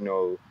 and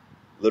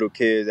little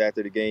kids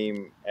after the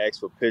game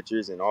ask for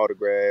pictures and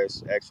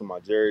autographs, ask for my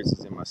jerseys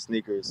and my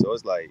sneakers. So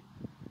it's like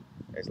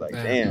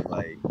damn,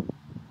 like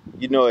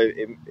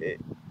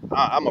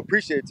I'm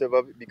appreciative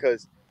of it,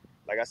 because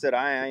like I said,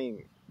 I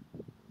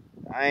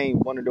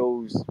ain't one of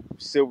those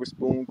silver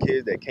spoon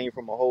kids that came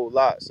from a whole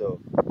lot.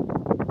 So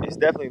it's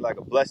definitely like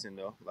a blessing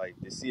though, like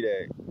to see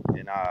that.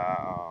 And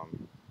I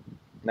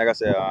like I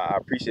said, I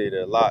appreciate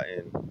it a lot,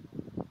 and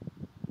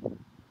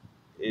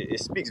it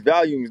speaks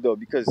volumes though,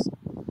 because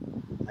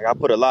like I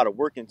put a lot of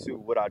work into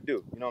what I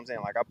do. You know what I'm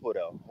saying? Like I put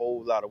a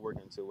whole lot of work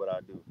into what I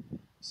do.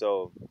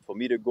 So for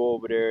me to go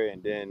over there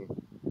and then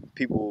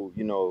people,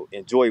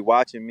 enjoy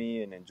watching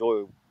me and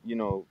enjoy,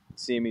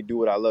 seeing me do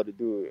what I love to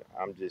do,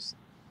 I'm just,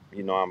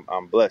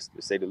 I'm blessed,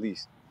 to say the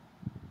least.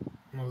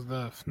 Most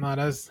def. No,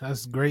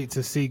 that's great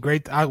to see.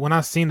 Great. When I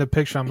seen the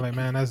picture, I'm like,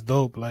 man, that's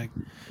dope. Like,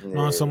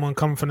 knowing someone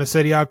coming from the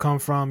city I come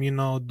from,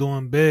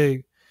 doing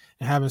big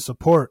and having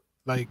support.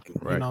 Like,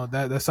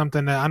 that's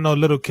something that I know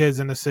little kids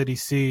in the city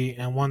see,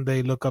 and one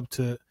day look up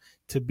to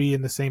be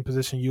in the same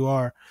position you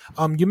are.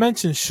 You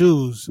mentioned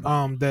shoes.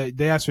 That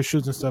they ask for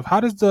shoes and stuff.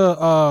 How does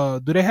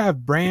do they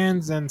have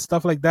brands and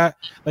stuff like that?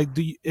 Like,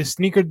 is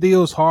sneaker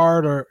deals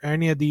hard, or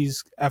any of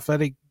these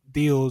athletic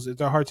deals, is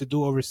that hard to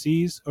do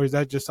overseas, or is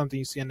that just something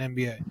you see in the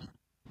NBA?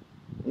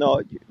 No,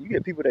 you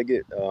get people that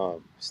get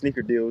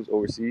sneaker deals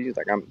overseas.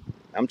 Like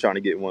I'm trying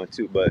to get one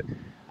too, but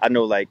I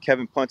know like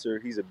Kevin Punter,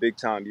 he's a big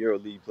time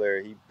EuroLeague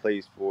player. He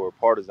plays for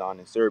Partizan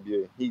in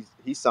Serbia. He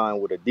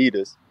signed with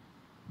Adidas,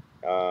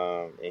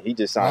 and he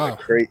just signed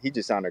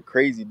a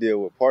crazy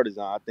deal with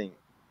Partizan. I think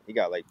he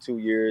got like 2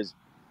 years,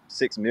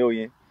 $6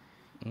 million.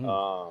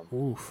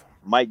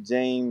 Mike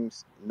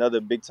James,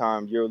 another big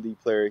time EuroLeague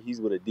player, he's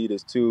with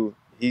Adidas too.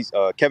 He's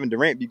Kevin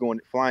Durant be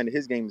flying to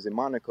his games in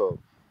Monaco.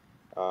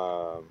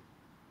 So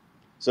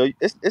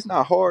it's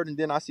not hard. And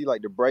then I see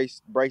like the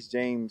Bryce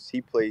James,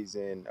 he plays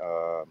in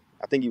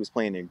I think he was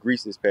playing in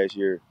Greece this past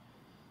year.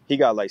 He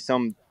got like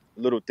some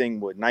little thing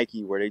with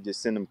Nike where they just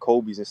send him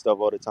Kobe's and stuff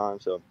all the time.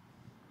 So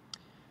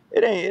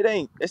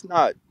it's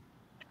not,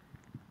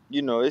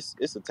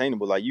 it's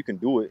attainable. Like you can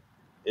do it.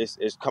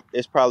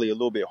 It's probably a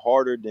little bit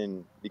harder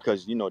than,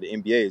 because the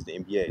NBA is the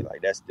NBA.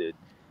 Like that's the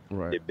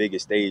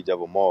biggest stage of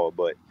them all.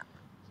 But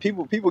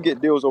people get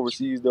deals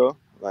overseas though.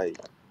 Like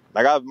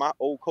my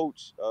old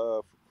coach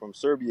from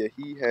Serbia,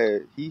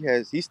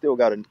 he still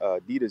got an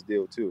Adidas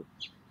deal too.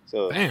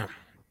 So damn.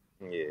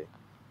 Yeah.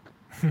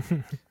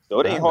 So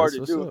it ain't hard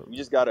to do. You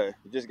just gotta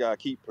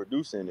keep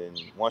producing, and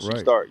once you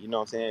start,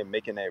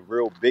 making that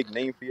real big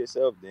name for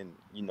yourself, then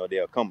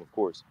they'll come, of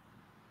course.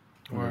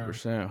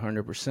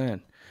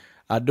 100%.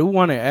 I do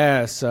want to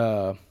ask,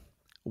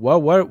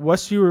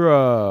 what's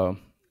your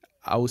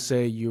I would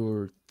say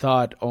your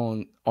thought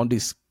on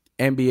these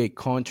NBA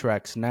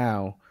contracts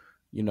now,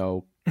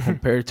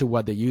 compared to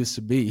what they used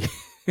to be.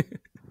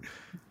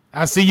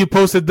 I see you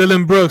posted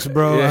Dylan Brooks,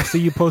 bro. Yeah. I see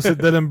you posted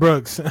Dylan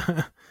Brooks.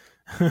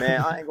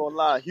 Man, I ain't gonna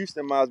lie.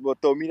 Houston might as well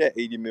throw me that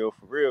 80 mil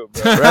for real,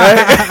 bro.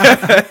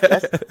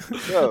 Right?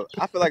 Bro,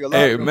 I feel like a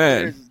lot of them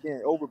players is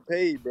getting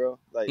overpaid, bro.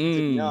 Like,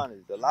 to be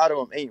honest, a lot of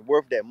them ain't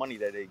worth that money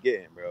that they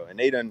getting, bro. And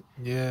they done.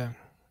 Yeah.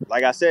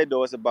 Like I said,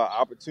 though, it's about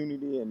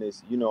opportunity and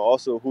it's,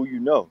 also who you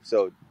know.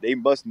 So they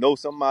must know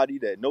somebody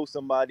that knows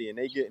somebody and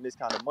they getting this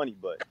kind of money.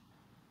 But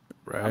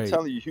I'm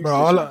telling you, Houston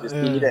should just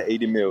give me that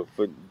 80 mil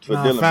for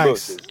Dylan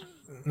Brooks.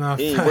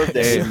 He ain't worth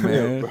that 80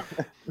 mil,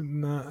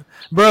 bro.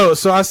 Bro,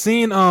 so I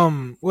seen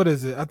what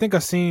is it? I think I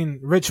seen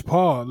Rich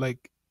Paul.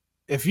 Like,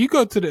 if you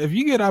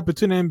get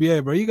opportunity in the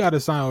NBA, bro, you gotta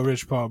sign with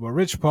Rich Paul. But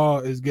Rich Paul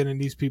is getting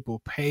these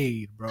people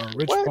paid, bro.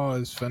 Rich Paul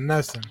is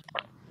finessing.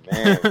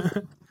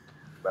 Man.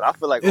 But I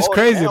feel like it's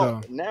crazy though.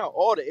 Now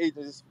all the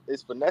agents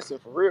is finessing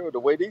for real. The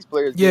way these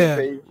players get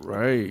paid,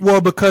 right? Well,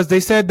 because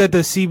they said that the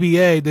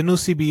new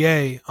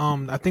CBA,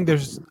 I think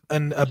there's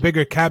a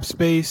bigger cap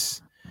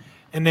space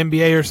in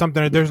NBA or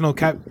something. Or there's no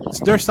cap.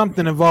 There's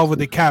something involved with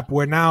the cap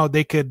where now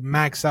they could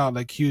max out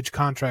like huge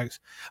contracts.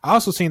 I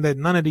also seen that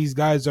none of these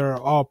guys are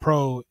all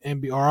pro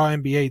NBA or all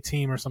NBA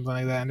team or something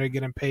like that, and they're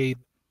getting paid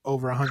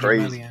over $100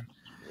 million,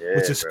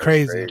 which is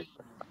crazy.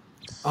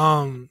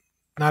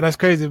 Nah, that's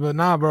crazy, but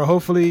bro.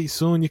 Hopefully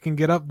soon you can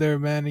get up there,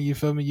 man, and you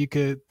feel me. You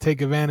could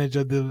take advantage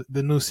of the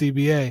new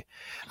CBA.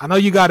 I know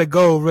you got to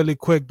go really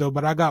quick though,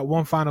 but I got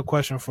one final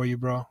question for you,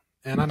 bro.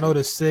 And I know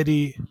the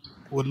city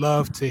would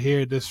love to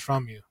hear this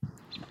from you.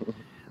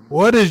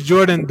 What is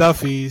Jorden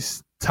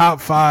Duffy's top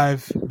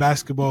 5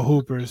 basketball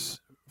hoopers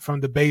from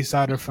the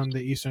Bayside or from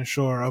the Eastern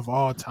Shore of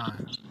all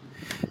time?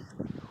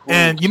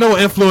 And you know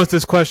what influenced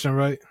this question,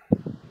 right?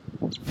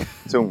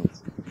 Tunes.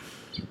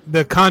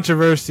 The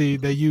controversy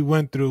that you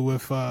went through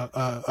with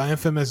an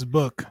infamous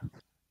book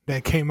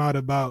that came out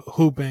about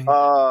hooping.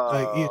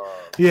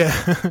 Yeah.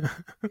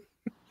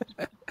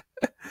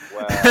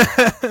 Wow.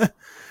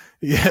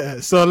 Yeah.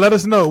 So let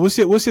us know. What's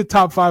your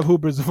top 5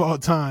 hoopers of all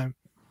time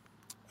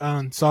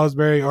on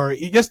Salisbury? Or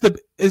just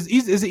is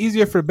it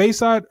easier for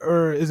Bayside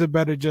or is it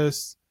better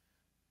just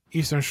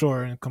Eastern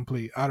Shore and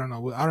complete? I don't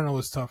know. I don't know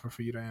what's tougher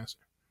for you to answer.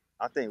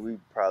 I think we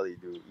probably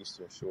do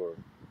Eastern Shore.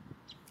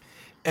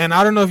 And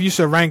I don't know if you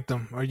should rank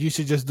them or you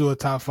should just do a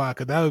top 5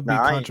 because that would be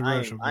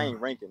controversial. I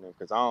ain't ranking them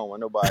because I don't want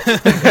nobody to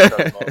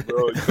talk about,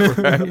 bro.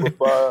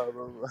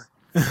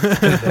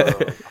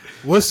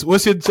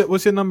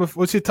 What's your number?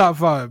 What's your top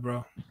 5,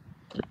 bro?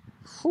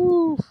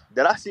 Whew,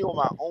 that I see with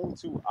my own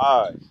 2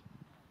 eyes.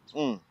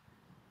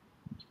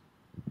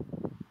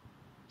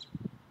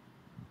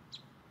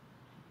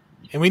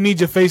 And we need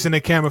your face in the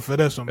camera for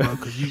this one, bro,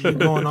 because you're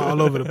going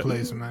all over the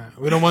place, man.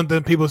 We don't want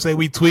the people to say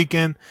we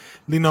tweaking,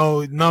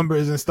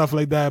 numbers and stuff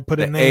like that.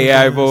 Put a name,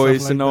 AI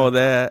voice and all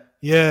that.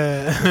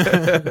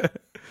 Yeah.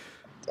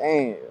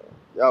 Damn,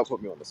 y'all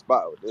put me on the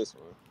spot with this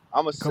one.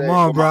 I'm gonna say, come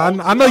on, bro.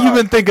 I know you've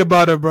been thinking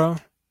about it, bro.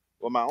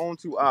 With my own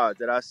 2 odds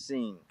that I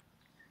seen,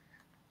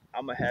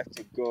 I'm gonna have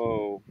to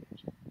go.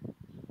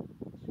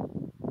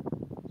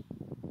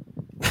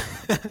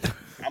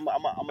 I'm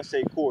gonna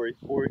say Corey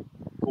Holden.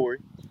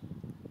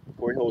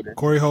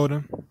 Corey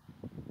Holden.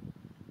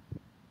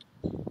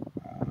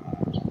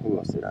 Who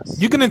else did I see?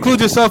 You can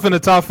include yourself in the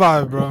top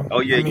 5, bro.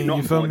 Oh yeah,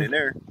 I'm going in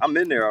there. I'm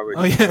in there already.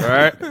 Oh yeah. All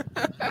right.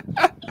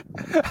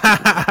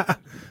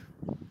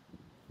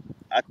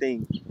 I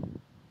think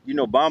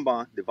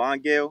Bonbon, Devon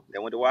Gale,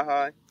 that went to Y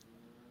High.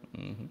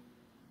 Mm-hmm.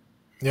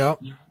 Yep.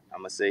 I'm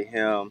gonna say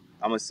him.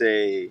 I'm gonna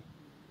say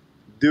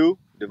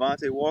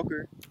Devontae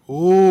Walker.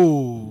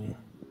 Ooh.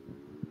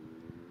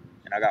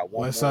 And I got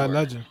one Westside more.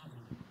 legend.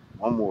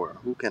 One more.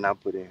 Who can I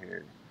put in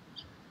here?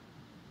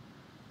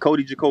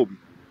 Cody Jacoby.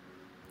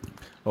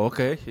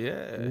 Okay,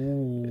 yeah.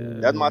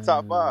 That's my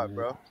top 5,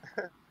 bro.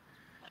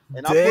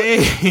 And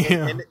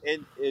damn. And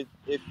if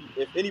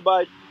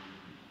anybody,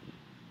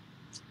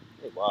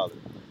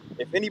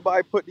 if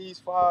anybody put this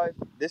 5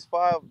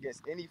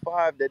 against any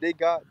 5 that they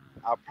got,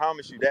 I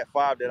promise you that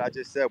 5 that I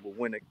just said will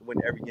win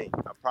every game.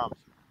 I promise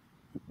you.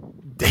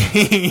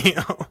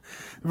 Damn,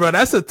 bro,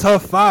 that's a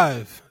tough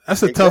 5.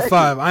 That's a tough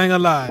 5. I ain't gonna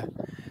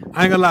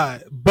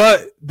lie.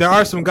 But there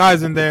are some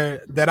guys in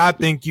there that I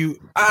think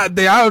I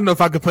don't know if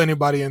I could put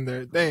anybody in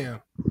there. Damn.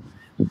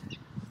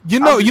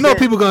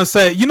 People gonna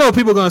say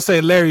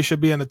Larry should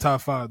be in the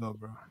top 5 though,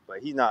 bro. But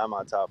he's not in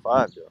my top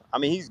 5 though. I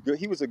mean, he's good.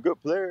 He was a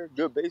good player,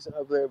 good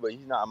baseline player, but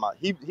he's not in my.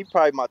 He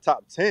probably my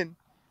top 10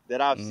 that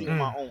I've seen with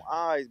my own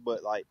eyes.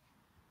 But like,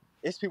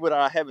 it's people that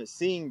I haven't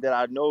seen that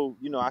I know.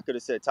 I could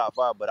have said top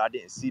 5, but I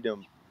didn't see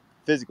them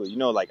physically.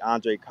 Like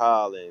Andre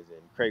Collins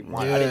and Craig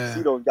White. Yeah. I didn't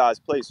see those guys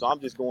play, so I'm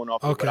just going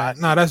off. Okay,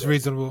 that's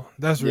reasonable.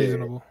 That's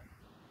reasonable.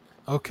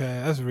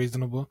 Okay, that's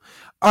reasonable.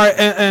 All right,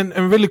 and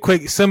really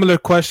quick, similar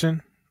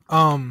question.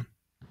 What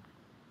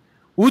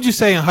would you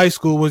say in high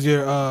school was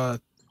your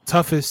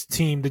toughest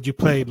team that you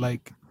played?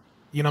 Like,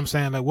 you know what I'm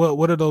saying? Like,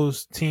 what are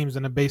those teams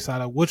in the Bayside?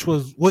 Like,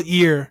 what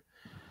year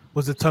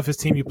was the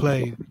toughest team you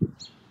played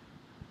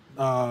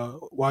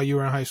while you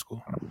were in high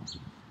school?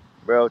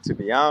 Bro, to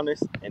be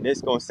honest, and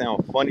this gonna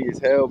sound funny as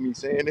hell, me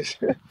saying this,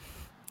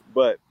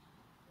 but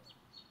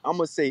I'm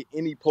gonna say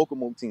any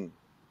Pokemon team.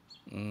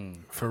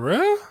 For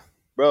real?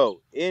 Bro,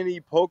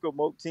 any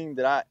Pokemon team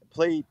that I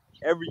played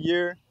every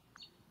year,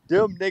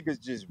 them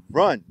niggas just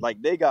run.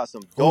 Like, they got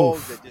some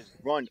dogs that just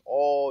run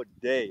all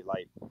day.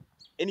 Like,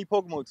 any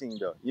Pokemon team,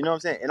 though. You know what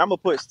I'm saying? And I'm going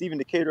to put Steven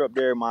Decatur up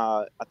there in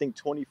my, I think,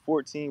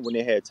 2014 when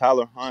they had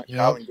Tyler Hunt,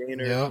 Colin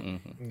Gaynor,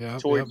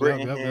 Toy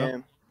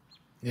Brittingham.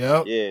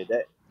 Yep. Yeah,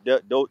 that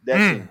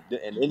team.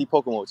 And any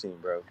Pokemon team,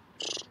 bro.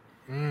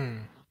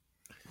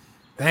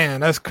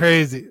 Damn, that's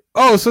crazy.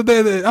 Oh, so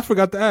I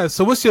forgot to ask.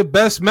 So, what's your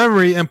best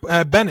memory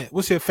at Bennett?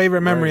 What's your favorite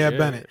memory at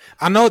Bennett?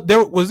 I know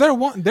there was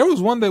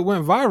one that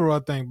went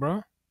viral, I think,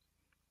 bro.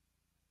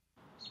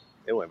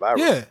 It went viral.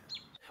 Yeah,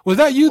 was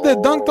that you that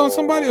dunked on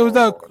somebody, or was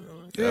that?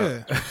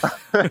 Yeah.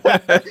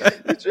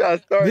 You try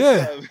to start?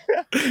 Yeah.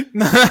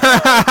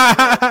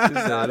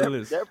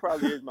 That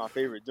probably is my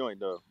favorite joint,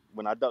 though.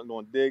 When I dunked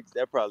on Diggs,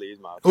 that probably is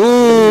my.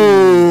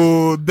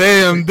 Ooh,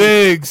 damn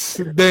Diggs!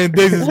 Damn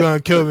Diggs is gonna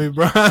kill me,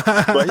 bro.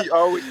 But he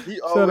always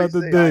shout out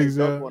to say Diggs,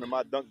 I dunked on him.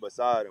 I dunked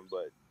beside him,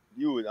 but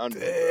you was under.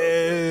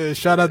 Yeah,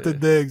 shout out to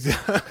Diggs.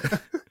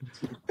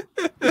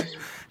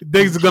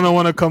 Diggs is gonna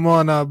want to come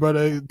on now,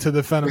 brother, to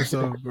defend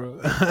himself, bro.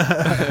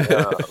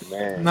 Oh,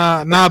 man.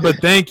 Nah, but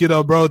thank you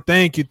though, bro.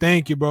 Thank you,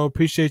 bro.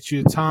 Appreciate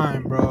your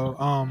time, bro.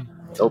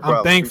 No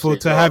I'm thankful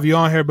to have you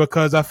on here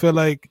because I feel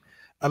like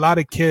a lot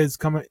of kids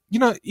coming,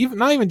 even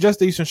not even just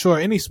the Eastern Shore,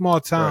 any small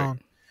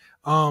town,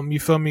 you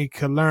feel me,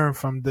 can learn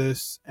from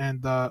this,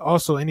 and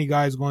also any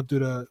guys going through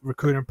the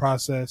recruiting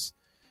process,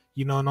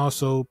 and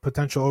also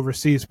potential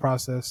overseas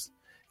process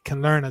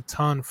can learn a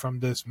ton from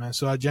this, man.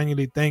 So I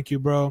genuinely thank you,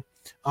 bro.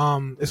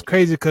 It's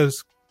crazy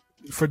because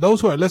for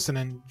those who are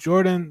listening,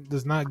 Jorden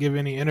does not give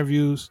any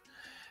interviews.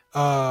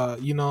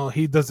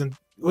 He doesn't.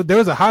 There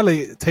was a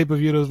highlight tape of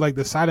you that was like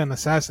the silent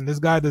assassin. This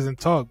guy doesn't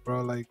talk,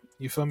 bro. Like,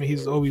 you feel me?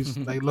 He's always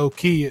like low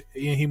key,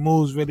 and he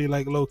moves really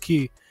like low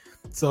key.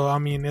 So I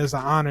mean, it's an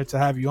honor to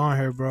have you on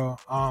here, bro.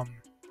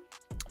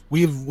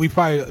 We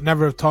probably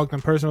never talked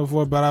in person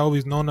before, but I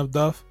always known of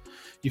Duff.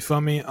 You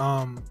feel me?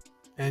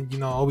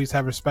 And always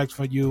have respect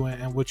for you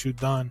and what you've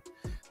done.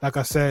 Like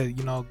I said,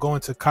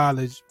 going to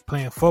college,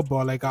 playing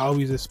football, like I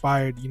always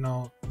aspired,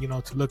 to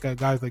look at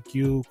guys like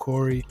you,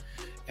 Corey,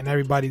 and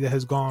everybody that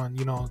has gone,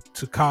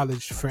 to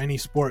college for any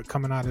sport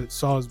coming out of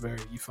Salisbury.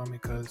 You feel me?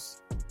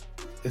 Because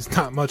it's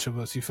not much of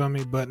us. You feel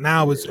me? But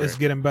now it's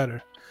getting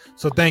better.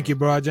 So thank you,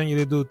 bro. I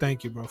genuinely do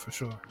thank you, bro, for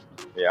sure.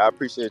 Yeah, I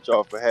appreciate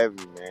y'all for having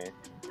me, man.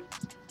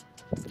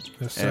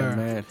 Yes, sir.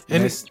 Man.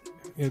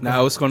 And now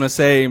I was gonna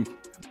say,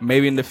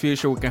 maybe in the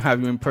future we can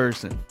have you in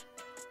person.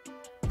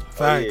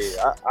 Facts.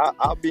 Oh, yeah.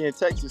 I'll be in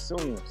Texas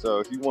soon, so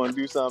if you want to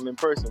do something in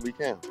person, we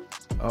can.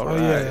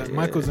 Yeah.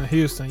 Michael's in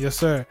Houston, yes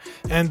sir.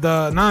 And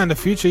in the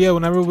future,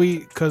 whenever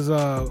because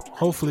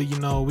hopefully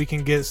we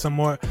can get some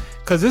more,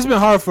 because it's been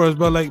hard for us,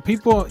 but like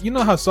people,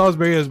 how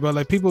Salisbury is, but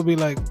like people be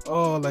like,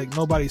 oh, like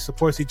nobody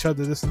supports each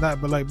other, this and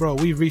that, but like, bro,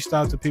 we've reached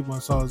out to people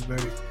in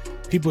Salisbury,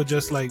 people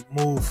just like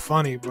move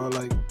funny, bro,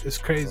 like it's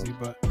crazy,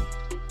 but.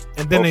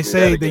 And then they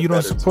say that you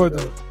don't support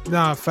them.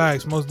 Nah,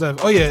 facts, most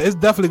definitely. Oh yeah, it's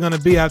definitely gonna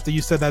be after you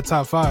said that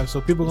top 5.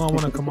 So people gonna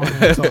want to come on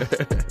and talk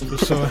for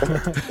sure.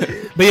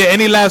 But yeah,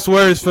 any last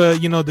words for the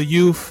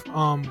youth,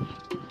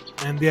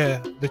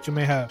 that you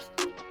may have?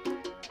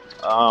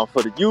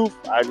 For the youth,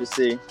 I just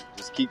say,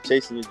 just keep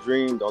chasing your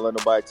dream. Don't let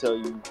nobody tell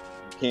you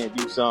can't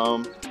do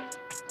something.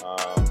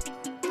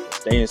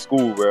 Stay in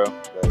school, bro.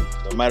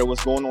 Like, no matter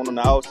what's going on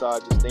the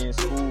outside, just stay in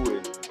school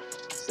and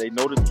say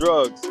no to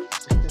drugs.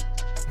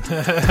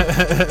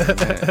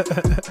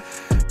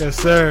 Yes,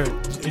 sir.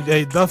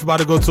 Hey, Duff about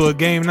to go to a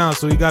game now,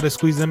 so you got to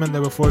squeeze him in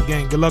there before a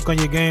game. Good luck on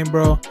your game,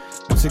 bro.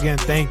 Once again,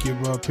 thank you,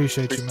 bro.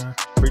 Appreciate you, man.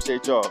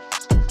 Appreciate y'all.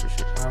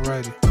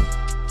 Alrighty.